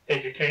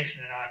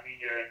education in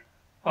Armenia and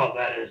how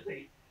that is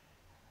the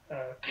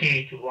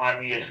key to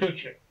Armenia's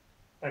future.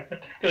 I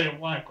particularly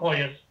want to call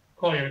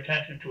your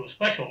attention to a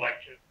special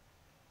lecture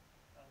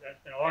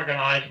that's been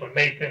organized for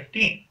May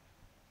 15th.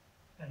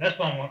 And this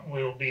one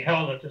will be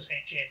held at the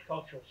St. James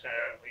Cultural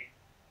Center. We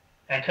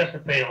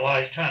anticipate a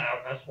large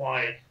turnout, and that's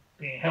why it's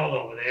being held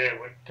over there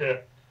with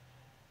the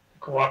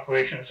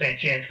cooperation of St.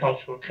 James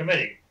Cultural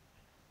Committee.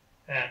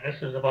 And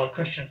this is about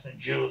Christians and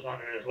Jews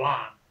under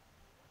Islam,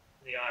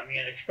 the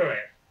Armenian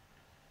experience.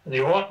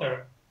 The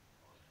author,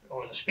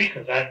 or the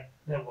speaker that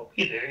will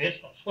be there, is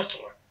from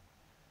Switzerland.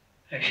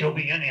 And she'll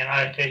be in the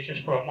United States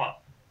just for a month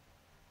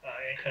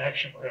in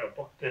connection with her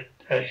book that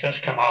has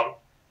just come out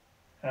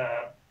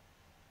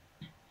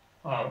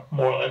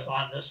more or less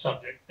on this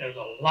subject. There's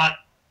a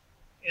lot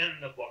in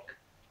the book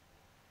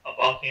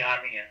about the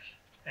Armenians,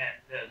 and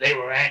they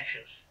were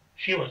anxious.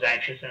 She was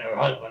anxious, and her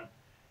husband,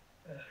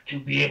 to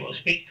be able to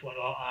speak to an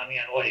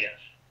Armenian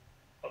audience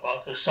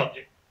about this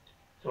subject.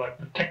 So I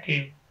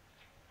particularly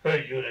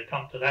urge you to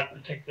come to that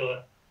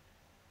particular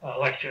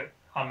lecture.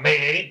 On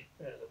May 8th,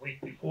 the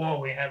week before,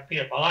 we have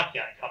Peter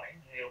Malkasian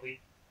coming. He'll be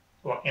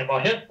talking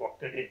about his book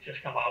that had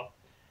just come out,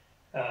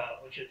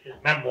 which is his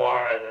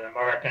memoir as an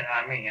American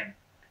Armenian.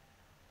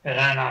 And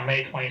then on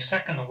May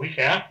 22nd, the week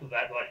after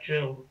that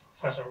lecture,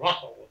 Professor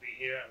Russell will be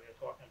here, and we're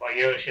talking about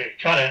Yerevan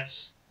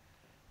chants.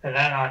 And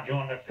then on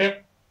June the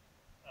 5th,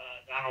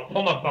 Donald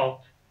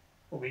Hummerfeld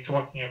will be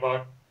talking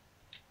about,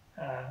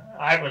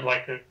 I would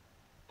like to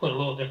put a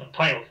little different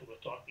title to the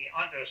talk, the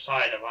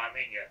underside of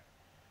Armenia.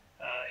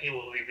 He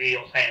will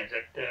reveal things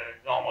that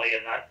normally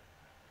are not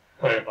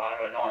heard about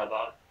or known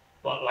about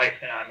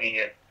life in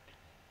Armenia.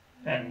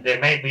 And there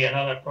may be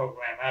another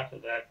program after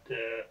that,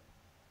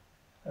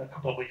 a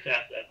couple of weeks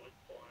after that, we'll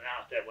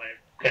announce that when it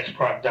gets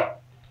firmed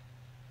up.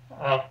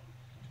 I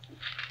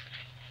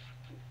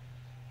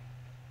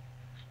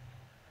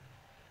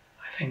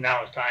think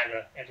now it's time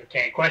to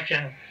entertain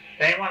questions.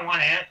 Does anyone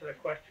want to answer the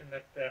question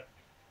that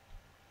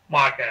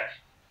Mark asked?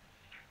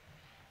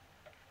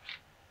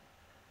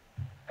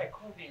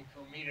 According to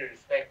Mirror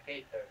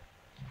Spectator,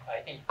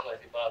 I think it was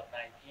about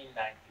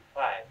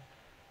 1995,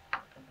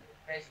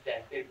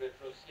 President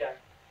Petrosyan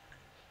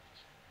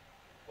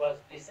was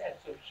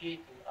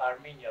disassociating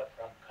Armenia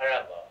from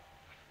Karabagh.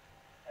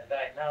 And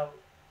I now,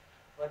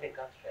 what a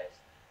contrast.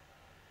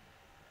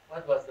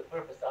 What was the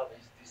purpose of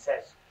his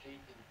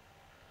disassociating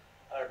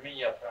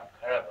Armenia from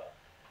Karabagh?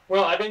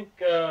 Well, I think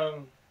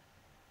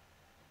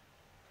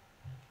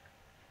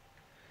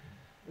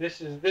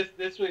this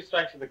really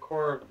strikes at the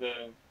core of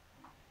the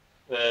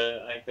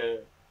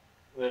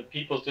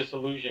people's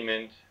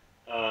disillusionment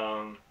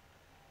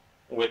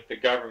with the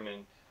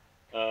government.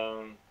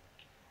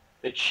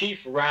 The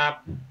chief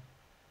rap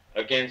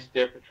against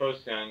Der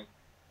Petrosyan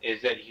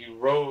is that he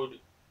rode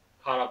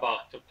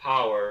Karabagh to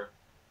power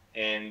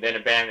and then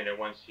abandoned it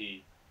once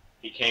he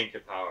came to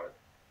power.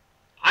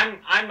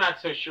 I'm not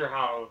so sure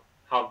how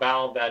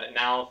valid that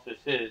analysis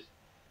is,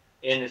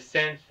 in the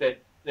sense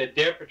that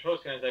Der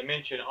Petrosyan, as I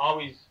mentioned,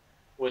 always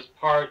was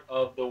part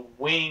of the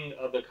wing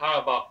of the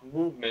Karabagh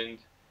movement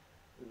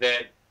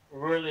that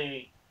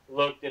really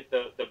looked at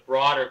the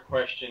broader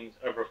questions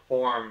of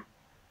reform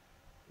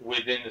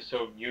within the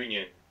Soviet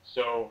Union.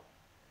 So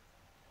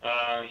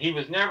he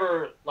was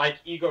never,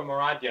 like Igor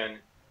Muradyan,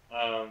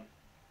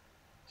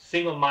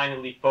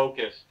 single-mindedly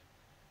focused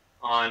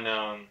on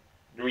the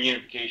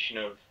reunification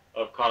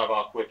of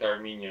Karabagh with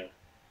Armenia.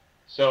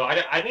 So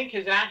I think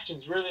his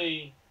actions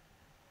really,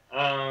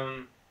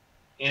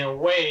 in a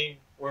way,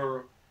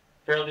 were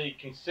fairly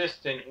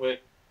consistent with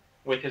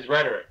his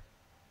rhetoric.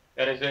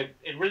 That is, it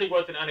really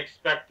wasn't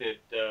unexpected,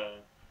 the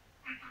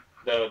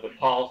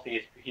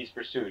policy he's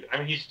pursued. I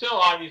mean, he still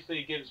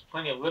obviously gives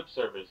plenty of lip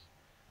service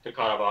to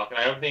Karabakh, and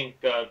I don't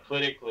think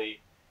politically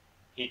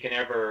he can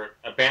ever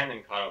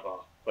abandon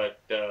Karabakh. But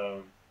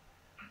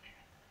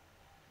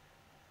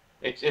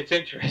it's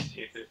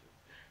interesting,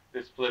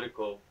 this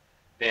political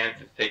dance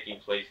that's taking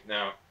place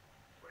now.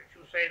 Would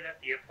you say that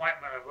the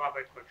appointment of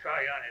Robert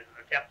Kocharyan is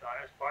an attempt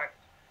on his part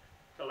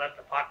to let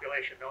the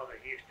population know that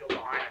he's still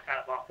behind the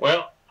Karabakh?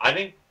 Well, I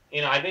think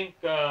I think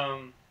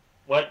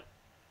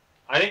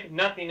if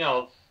nothing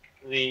else,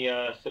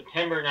 the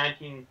September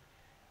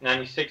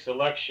 1996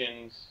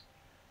 elections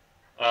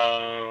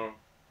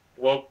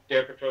woke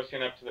Der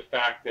Petrosian up to the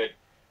fact that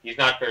he's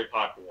not very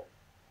popular,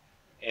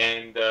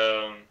 and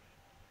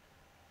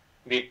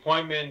the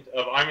appointment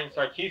of Armin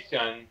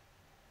Sarkisian,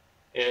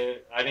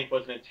 I think,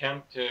 was an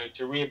attempt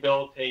to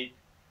rehabilitate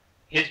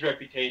his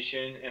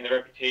reputation and the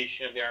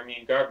reputation of the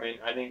Armenian government.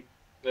 I think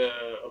the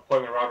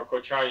appointment of Robert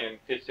Kocharyan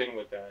fits in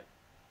with that.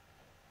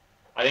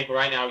 I think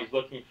right now he's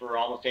looking for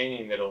almost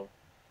anything that'll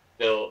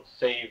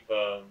save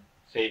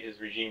his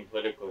regime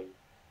politically.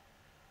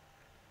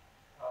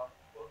 Well,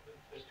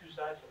 there's two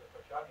sides to the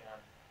Kocharyan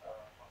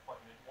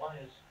appointment. One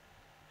is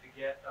to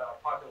get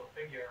a popular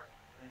figure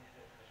in his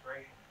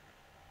administration,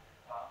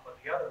 but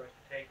the other is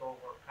to take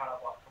over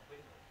Karabakh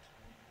completely.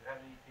 Do you have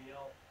any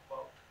feel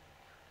about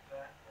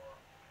that? Or?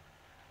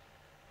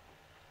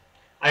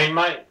 I mean,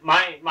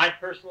 my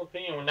personal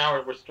opinion. Well,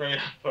 now we're straying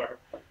off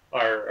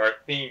our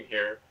theme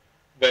here,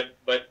 but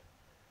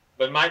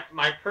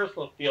my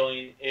personal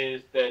feeling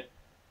is that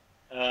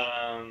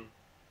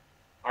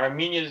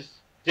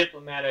Armenia's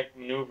diplomatic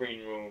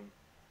maneuvering room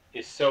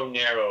is so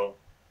narrow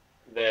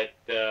that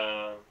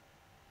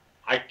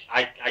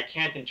I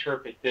can't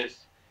interpret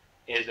this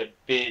as a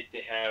bid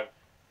to have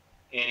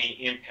any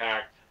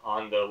impact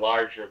on the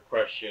larger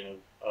question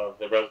of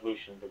the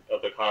resolution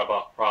of the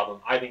Karabakh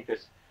problem. I think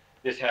this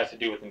has to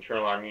do with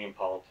internal Armenian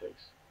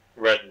politics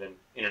rather than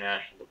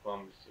international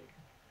diplomacy.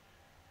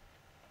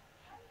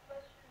 I have a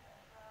question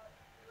about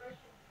the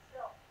Russians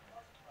itself,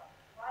 Moscow.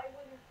 Why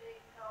wouldn't they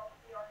help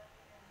the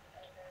Armenians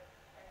at their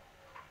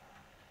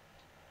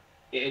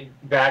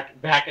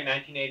Back in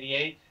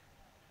 1988.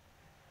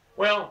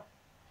 Well,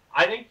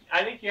 I think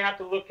you have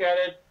to look at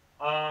it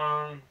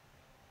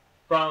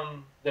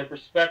from the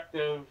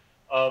perspective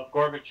of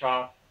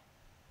Gorbachev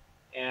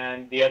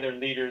and the other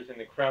leaders in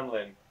the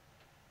Kremlin.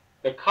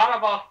 The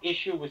Karabakh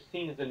issue was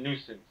seen as a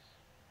nuisance.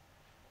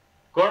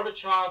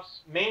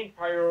 Gorbachev's main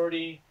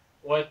priority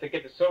was to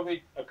get the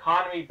Soviet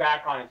economy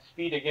back on its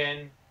feet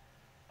again.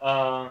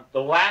 The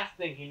last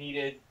thing he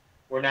needed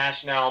were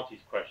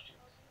nationalities questions.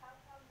 How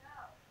come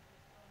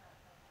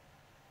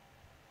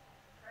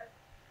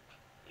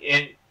now?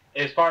 In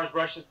as far as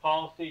Russia's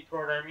policy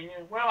toward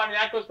Armenia, well, I mean,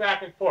 that goes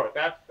back and forth.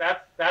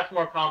 That's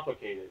more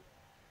complicated.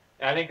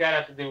 And I think that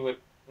has to do with,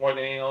 more than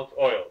anything else,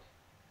 oils.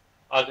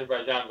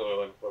 Azerbaijan's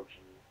oil, unfortunately.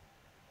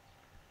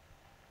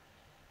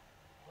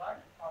 Lack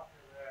of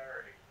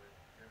popularity with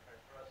your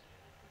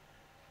Petrosian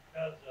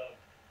because of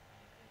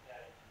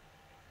that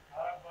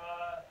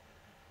Gha-ra-bagh,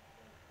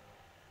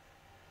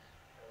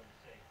 shall we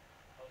say,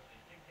 mostly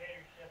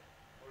dictatorship,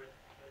 or is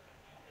it because of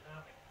the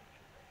economic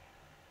situation?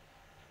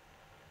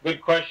 Good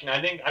question.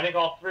 I think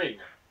all three.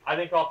 I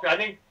think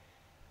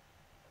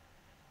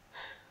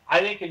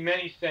in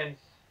many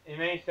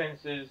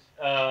senses,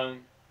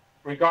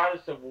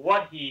 regardless of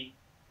what he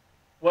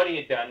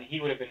had done, he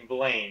would have been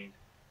blamed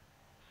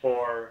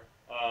for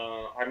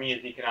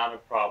Armenia's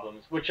economic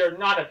problems, which are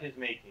not of his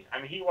making. I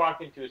mean, he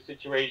walked into a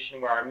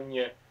situation where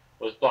Armenia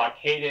was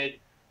blockaded,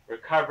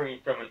 recovering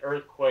from an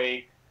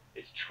earthquake,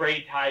 its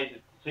trade ties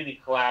had completely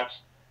collapsed.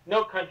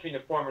 No country in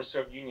the former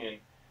Soviet Union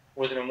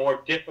was in a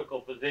more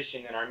difficult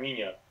position than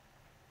Armenia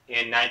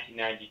in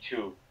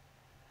 1992.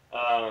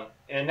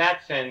 In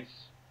that sense,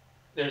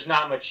 there's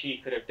not much he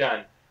could have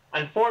done.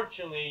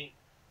 Unfortunately,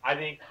 I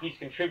think he's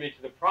contributed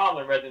to the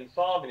problem rather than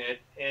solving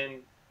it,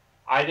 and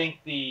I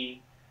think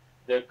the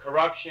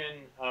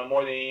corruption,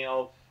 more than anything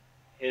else,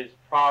 has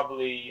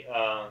probably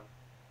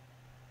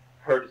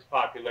hurt his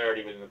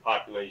popularity within the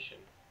population.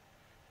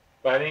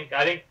 But I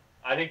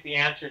think the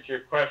answer to your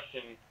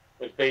question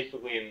was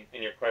basically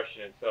in your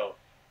question itself.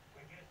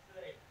 When you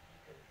say he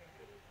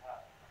contributed,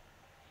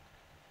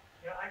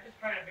 I'm just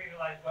trying to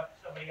visualize what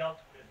somebody else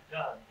would have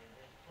done in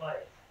his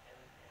place, and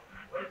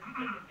what is he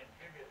going to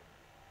contribute?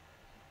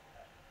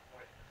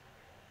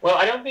 Well,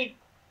 I don't think.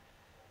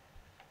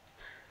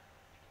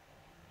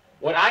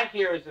 What I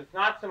hear is it's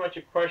not so much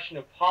a question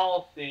of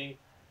policy,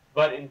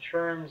 but in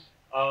terms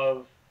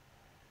of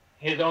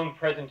his own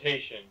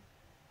presentation.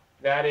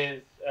 That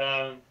is,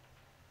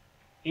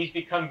 he's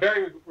become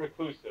very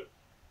reclusive.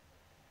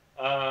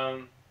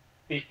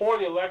 Before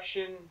the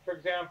election, for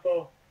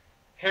example,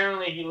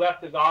 apparently he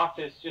left his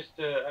office just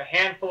a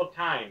handful of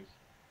times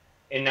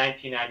in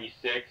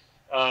 1996.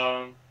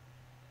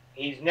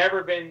 He's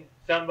never been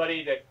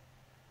somebody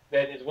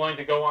that is willing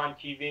to go on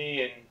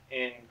TV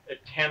and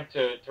attempt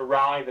to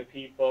rally the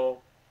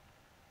people.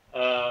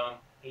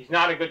 He's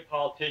not a good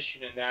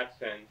politician in that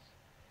sense.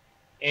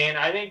 And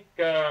I think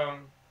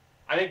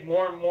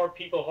more and more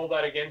people hold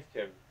that against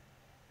him,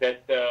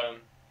 that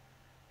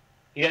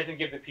he doesn't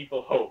give the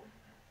people hope.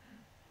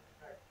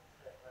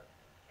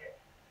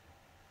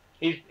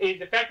 He's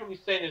effectively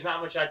saying there's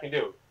not much I can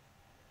do.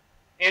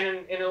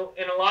 And in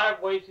a lot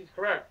of ways, he's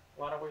correct.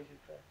 A lot of ways,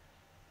 he's correct.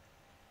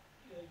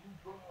 Yeah, you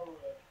draw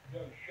a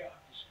very sharp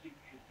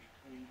distinction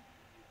between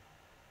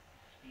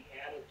the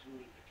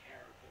attitude and the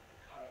character of the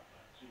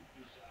Karabaghs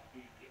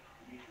vis-a-vis the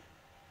Armenians,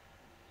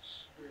 and the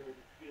spirit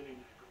of feeling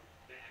that goes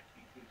back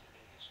deep into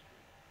their history.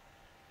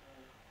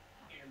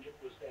 And it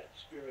was that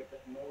spirit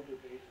that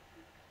motivated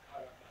the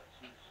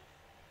Karabaghs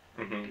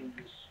in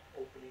this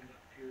opening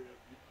up period of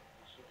the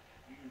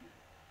Soviet Union.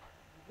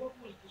 What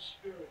was the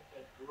spirit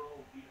that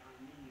drove the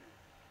Armenians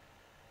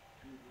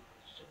to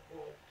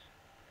support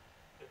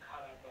the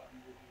Gha-ra-bagh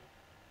movement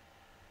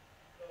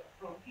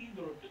from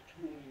either of the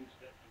toolings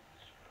that you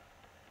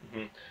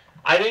described?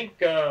 I think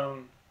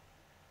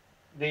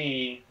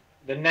the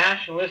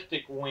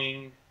nationalistic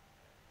wing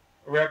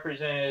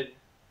represented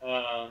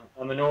a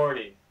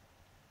minority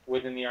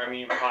within the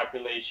Armenian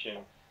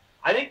population.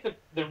 I think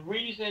the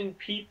reason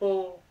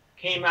people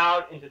came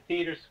out into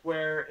Theater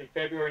Square in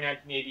February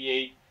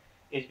 1988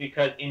 is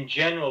because, in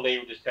general, they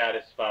were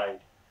dissatisfied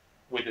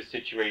with the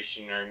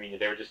situation in Armenia.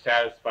 They were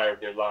dissatisfied with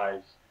their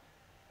lives.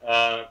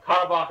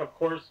 Karabakh, of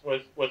course,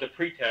 was a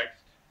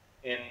pretext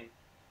in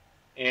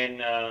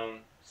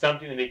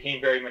something that they became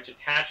very much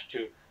attached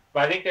to.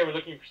 But I think they were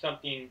looking for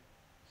something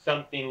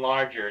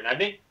larger. And I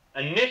think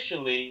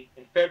initially,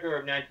 in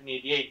February of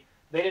 1988,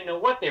 they didn't know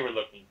what they were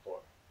looking for.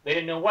 They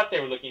didn't know what they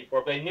were looking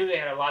for, but they knew they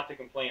had a lot to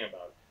complain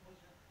about.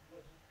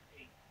 Was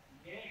it a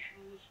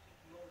nationalistic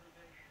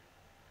motivation,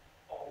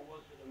 or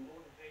was it a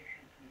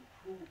motivation to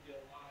improve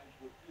their lives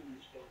within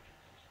the Soviet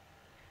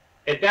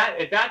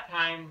system? At that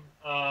time,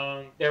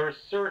 there were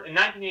in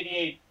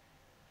 1988,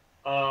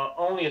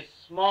 only a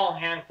small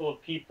handful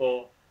of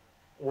people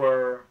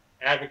were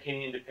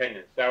advocating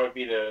independence. That would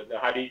be the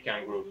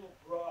Hadidkan group. No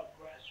broad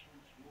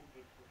grassroots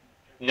movement for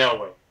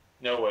independence.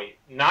 No way.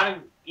 Not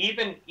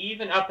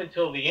even up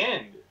until the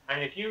end. I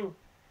mean,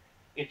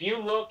 if you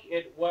look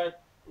at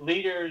what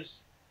leaders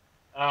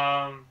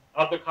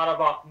of the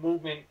Karabakh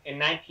movement in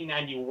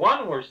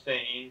 1991 were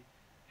saying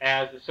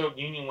as the Soviet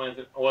Union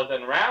was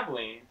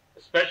unraveling,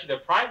 especially the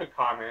private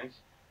comments,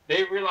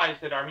 they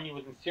realized that Armenia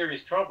was in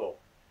serious trouble.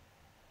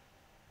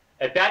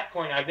 At that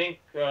point, I think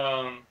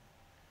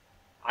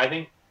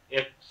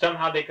if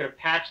somehow they could have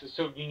patched the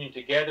Soviet Union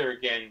together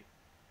again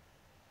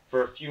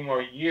for a few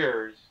more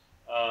years,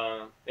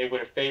 they would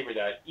have favored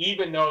that.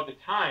 Even though at the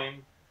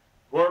time,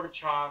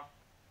 Gorbachev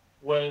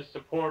was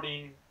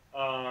supporting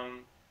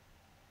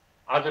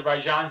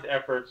Azerbaijan's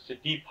efforts to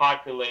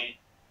depopulate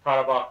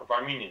Karabakh of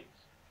Armenians.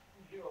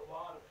 We hear a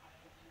lot of,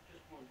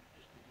 just to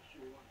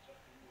pursue one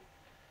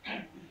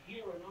second, we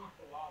hear an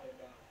awful lot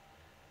about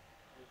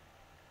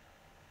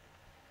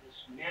this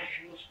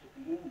nationalistic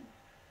move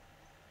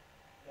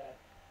that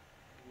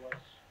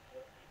was a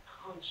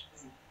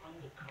constant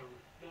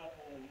undercurrent, not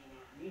only in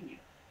Armenia,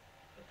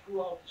 but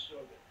throughout the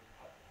Soviet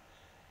republics.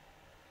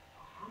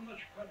 How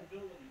much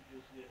credibility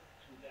is there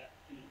to that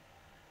theme?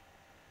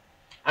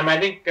 I mean, I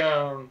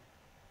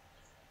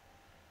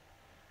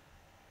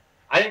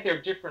think there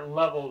are different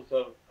levels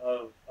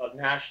of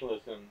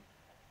nationalism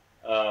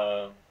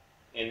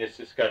in this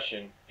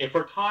discussion. If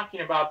we're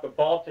talking about the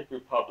Baltic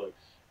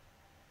republics,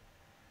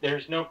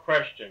 there's no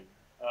question.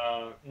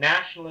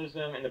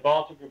 Nationalism in the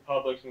Baltic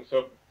republics in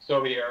the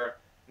Soviet era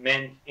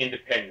meant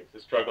independence,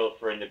 the struggle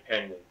for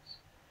independence.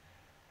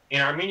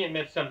 In Armenia, it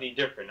meant something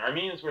different.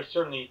 Armenians were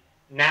certainly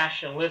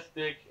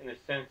nationalistic in the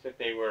sense that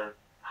they were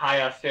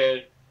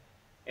Hayasid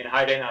and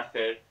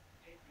Haydenasid.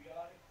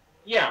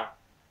 Yeah,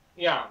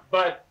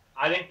 but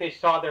I think they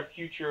saw their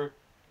future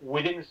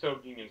within the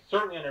Soviet Union,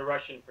 certainly under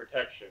Russian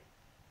protection.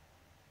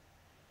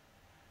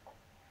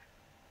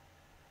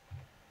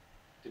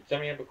 Did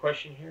somebody have a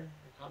question here,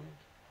 a comment?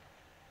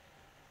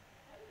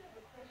 I don't have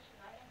a question,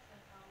 I have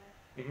some comments.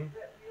 Mm-hmm.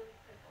 Really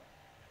simple.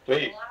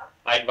 Please,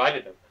 I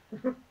invited them.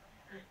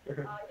 Your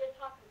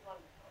talk was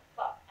wonderful,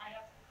 but I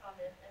have some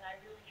comments, and I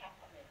really have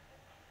to make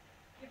them.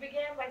 You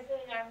began by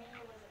saying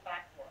Armenia was a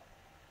backwater.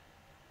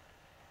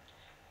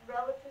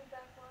 Relative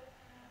backwater,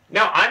 perhaps?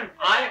 No,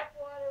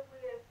 Backwater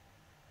with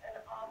an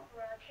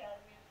opera,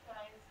 Academy of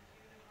Sciences,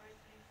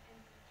 universities,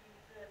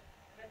 institutes,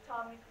 an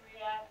atomic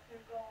reactor,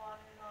 go on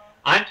and on.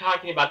 I'm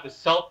talking about the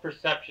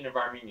self-perception of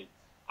Armenians.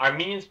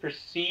 Armenians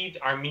perceived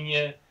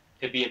Armenia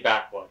to be a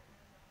backwater.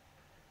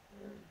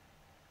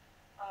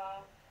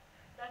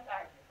 That's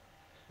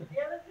arguable. The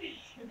other thing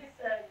you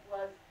said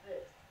was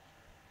this.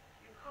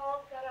 You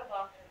called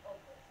Gha-ra-bagh an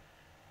oblast.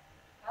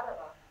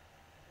 Gha-ra-bagh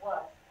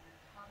was an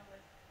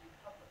autonomous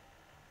republic.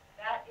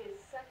 That is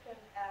second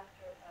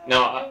after...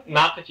 No,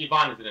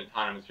 Malkasian is an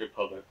autonomous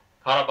republic.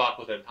 Karabakh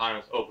was an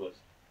autonomous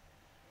oblast.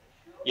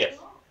 Sure? Yes.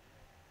 Oh,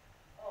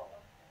 okay.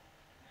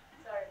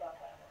 Sorry about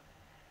that one.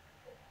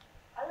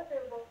 I thought they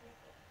were both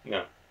equal.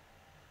 No.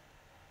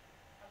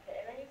 Okay,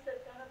 and then you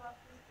said Gha-ra-bagh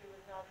history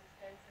was not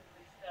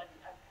extensively studied.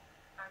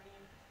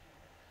 Armenian history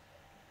was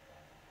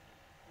studied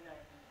in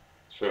Armenia.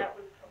 True. That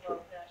would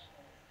promote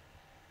nationalism.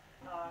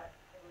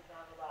 It was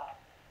not allowed.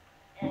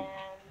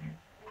 And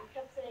when you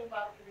kept saying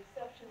about the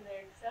reception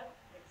they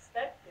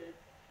expected,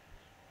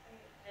 I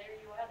mean, there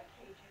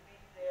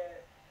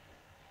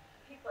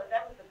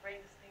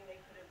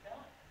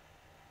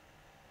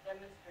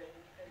administrator,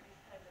 because these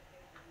kinds of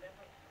things were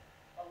never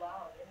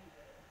allowed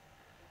anywhere.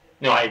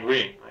 No, I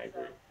agree. I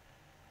agree.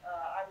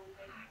 I would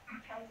think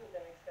tons of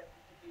them expected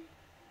to be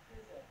in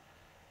prison.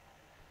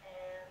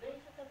 And then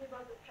you said something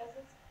about the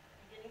peasants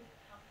beginning to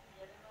come to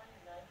Yerevan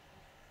in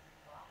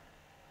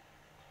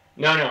 1965.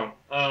 No.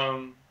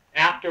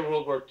 After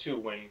World War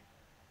II,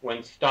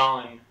 when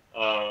Stalin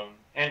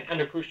and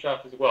under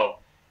Khrushchev as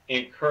well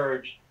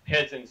encouraged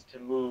peasants to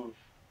move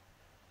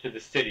to the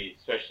city,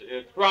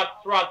 especially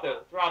throughout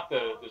the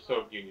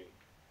Soviet Union.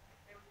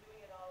 They were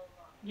doing it all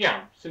along.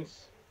 Yeah,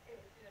 since.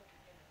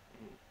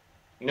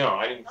 No,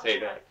 I didn't say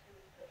that.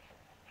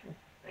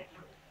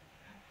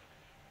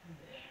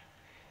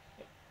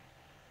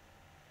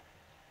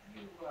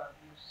 You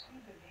see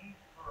the need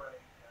for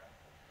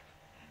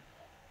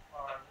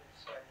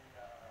let's say,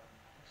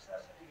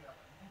 necessity of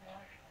a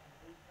national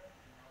movement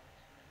in order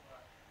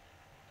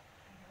to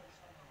figure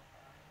some of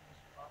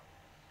these problems?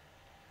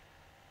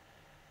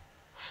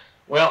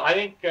 Well, I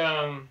think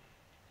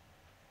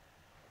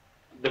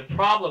the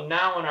problem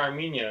now in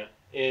Armenia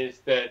is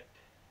that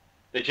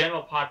the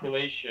general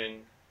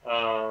population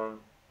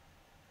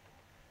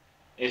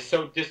is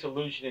so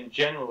disillusioned in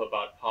general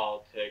about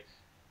politics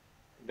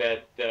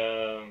that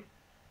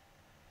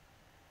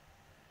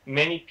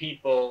many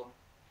people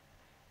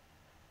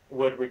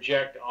would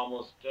reject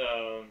almost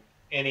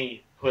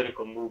any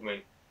political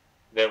movement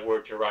that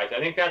were to rise. I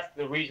think that's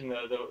the reason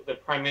the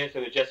prime minister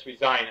that just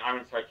resigned,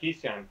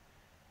 Malkasian,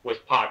 was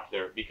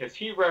popular, because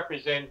he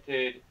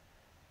represented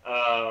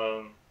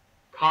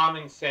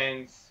common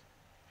sense,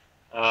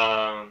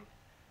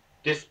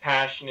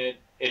 dispassionate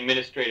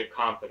administrative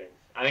competence.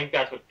 I think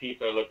that's what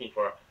people are looking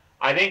for.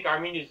 I think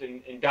Armenia is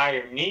in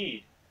dire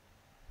need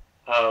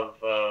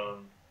of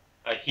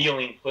a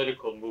healing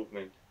political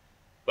movement,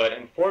 but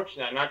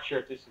unfortunately, I'm not sure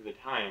if this is the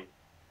time.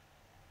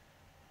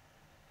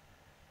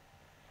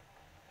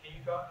 Can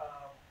you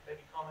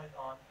maybe comment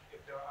on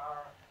if there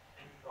are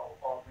any,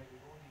 or maybe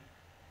who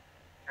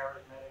the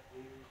charismatic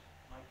leaders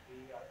might be?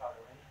 Are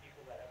there any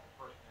people that have the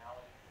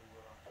personality to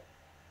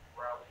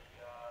rally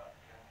the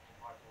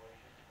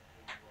population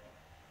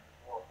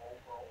or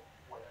hope or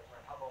whatever?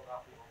 And how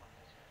about the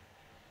Romanesque?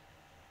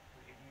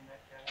 Would you be in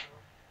that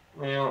category?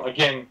 Well,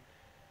 again,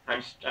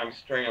 I'm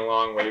straying a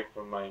long way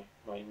from my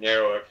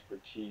narrow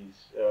expertise.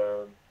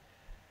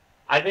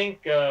 I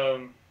think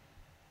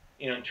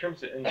in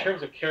terms of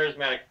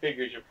charismatic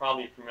figures, you're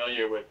probably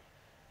familiar with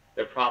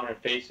the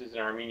prominent faces in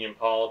Armenian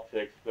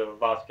politics, the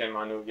Vasken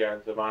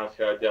Manoogians, the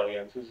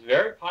Manoog, who's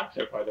very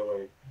popular, by the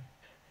way,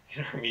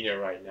 in Armenia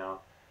right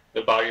now.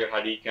 The Baryar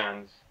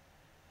Hadikans.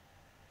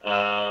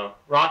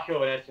 Rocky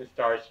Evanescent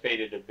Stars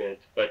faded a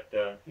bit, but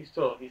he's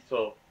still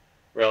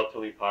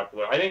relatively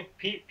popular. I think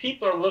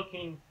people are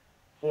looking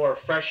for a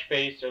fresh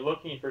face. They're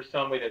looking for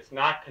somebody that's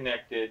not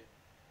connected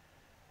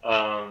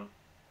to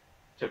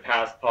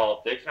past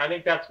politics. And I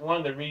think that's one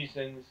of the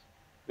reasons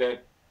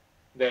that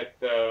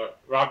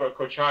Robert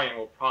Kochayan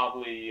will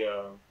probably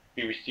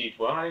be received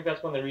well. I think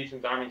that's one of the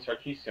reasons Armin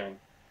Sarkisian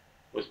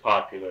was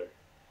popular.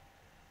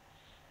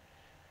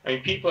 I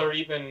mean, people are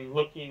even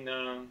looking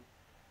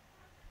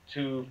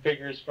to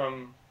figures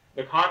from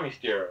the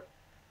communist era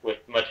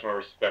with much more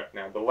respect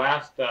now. The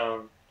last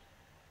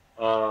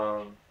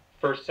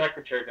first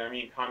secretary of the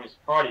Armenian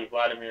Communist Party,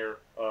 Vladimir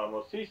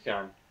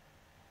Malkasian,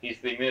 he's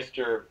the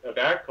Minister of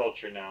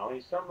Agriculture now.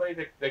 He's somebody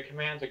that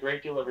commands a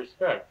great deal of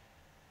respect.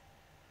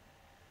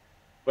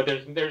 But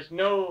there's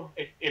no,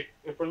 if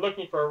we're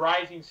looking for a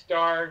rising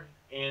star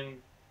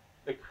in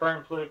the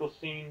current political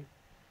scene,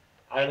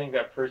 I don't think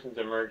that person's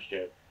emerged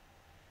yet.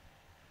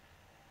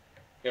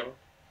 You know?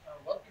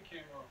 What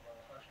became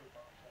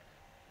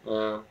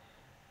of Ashur?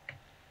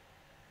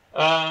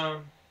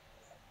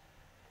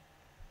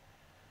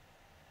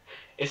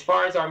 As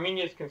far as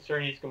Armenia is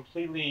concerned, he's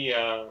completely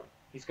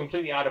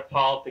out of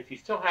politics. He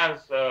still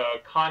has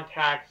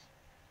contacts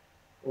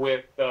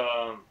with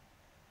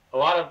a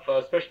lot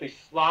of, especially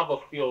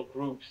Slavophile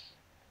groups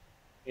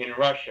in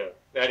Russia.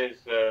 That is,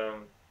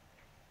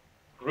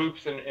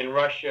 groups in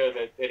Russia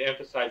that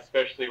emphasize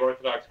especially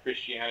Orthodox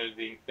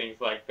Christianity, things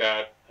like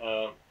that.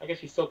 I guess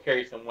he still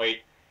carries some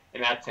weight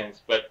in that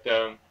sense, but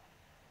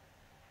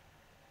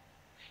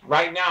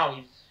right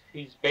now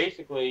he's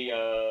basically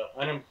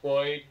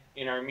unemployed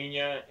in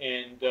Armenia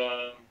and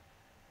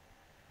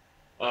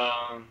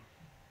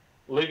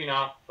living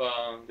off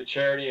the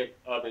charity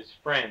of his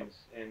friends,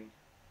 and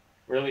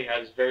really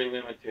has very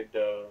limited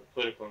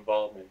political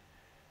involvement.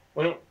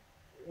 When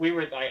we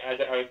were, as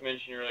I was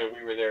mentioning earlier,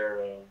 we were there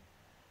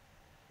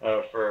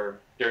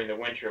during the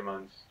winter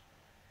months,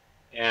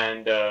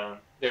 and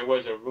there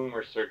was a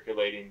rumor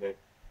circulating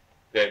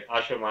that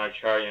Ashur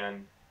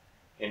Manacharyan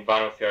and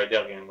Vanos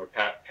Yaradelian were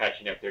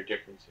patching up their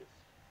differences.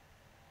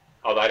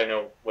 Although I don't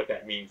know what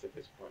that means at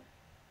this point.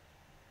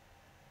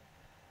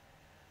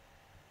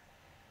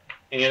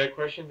 Any other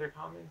questions or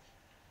comments?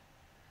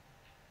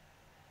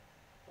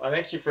 Well,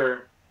 thank you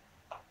for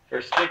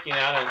sticking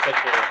out on such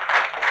a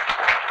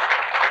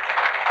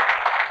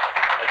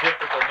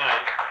difficult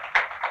night.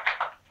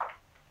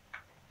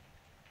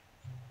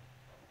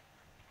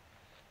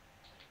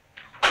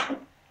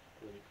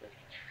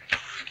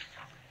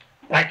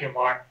 Thank you,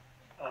 Mark.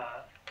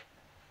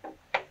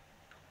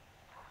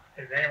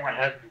 If anyone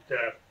hasn't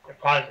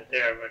deposited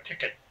their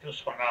ticket, do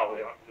so now.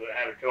 We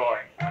have a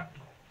drawing.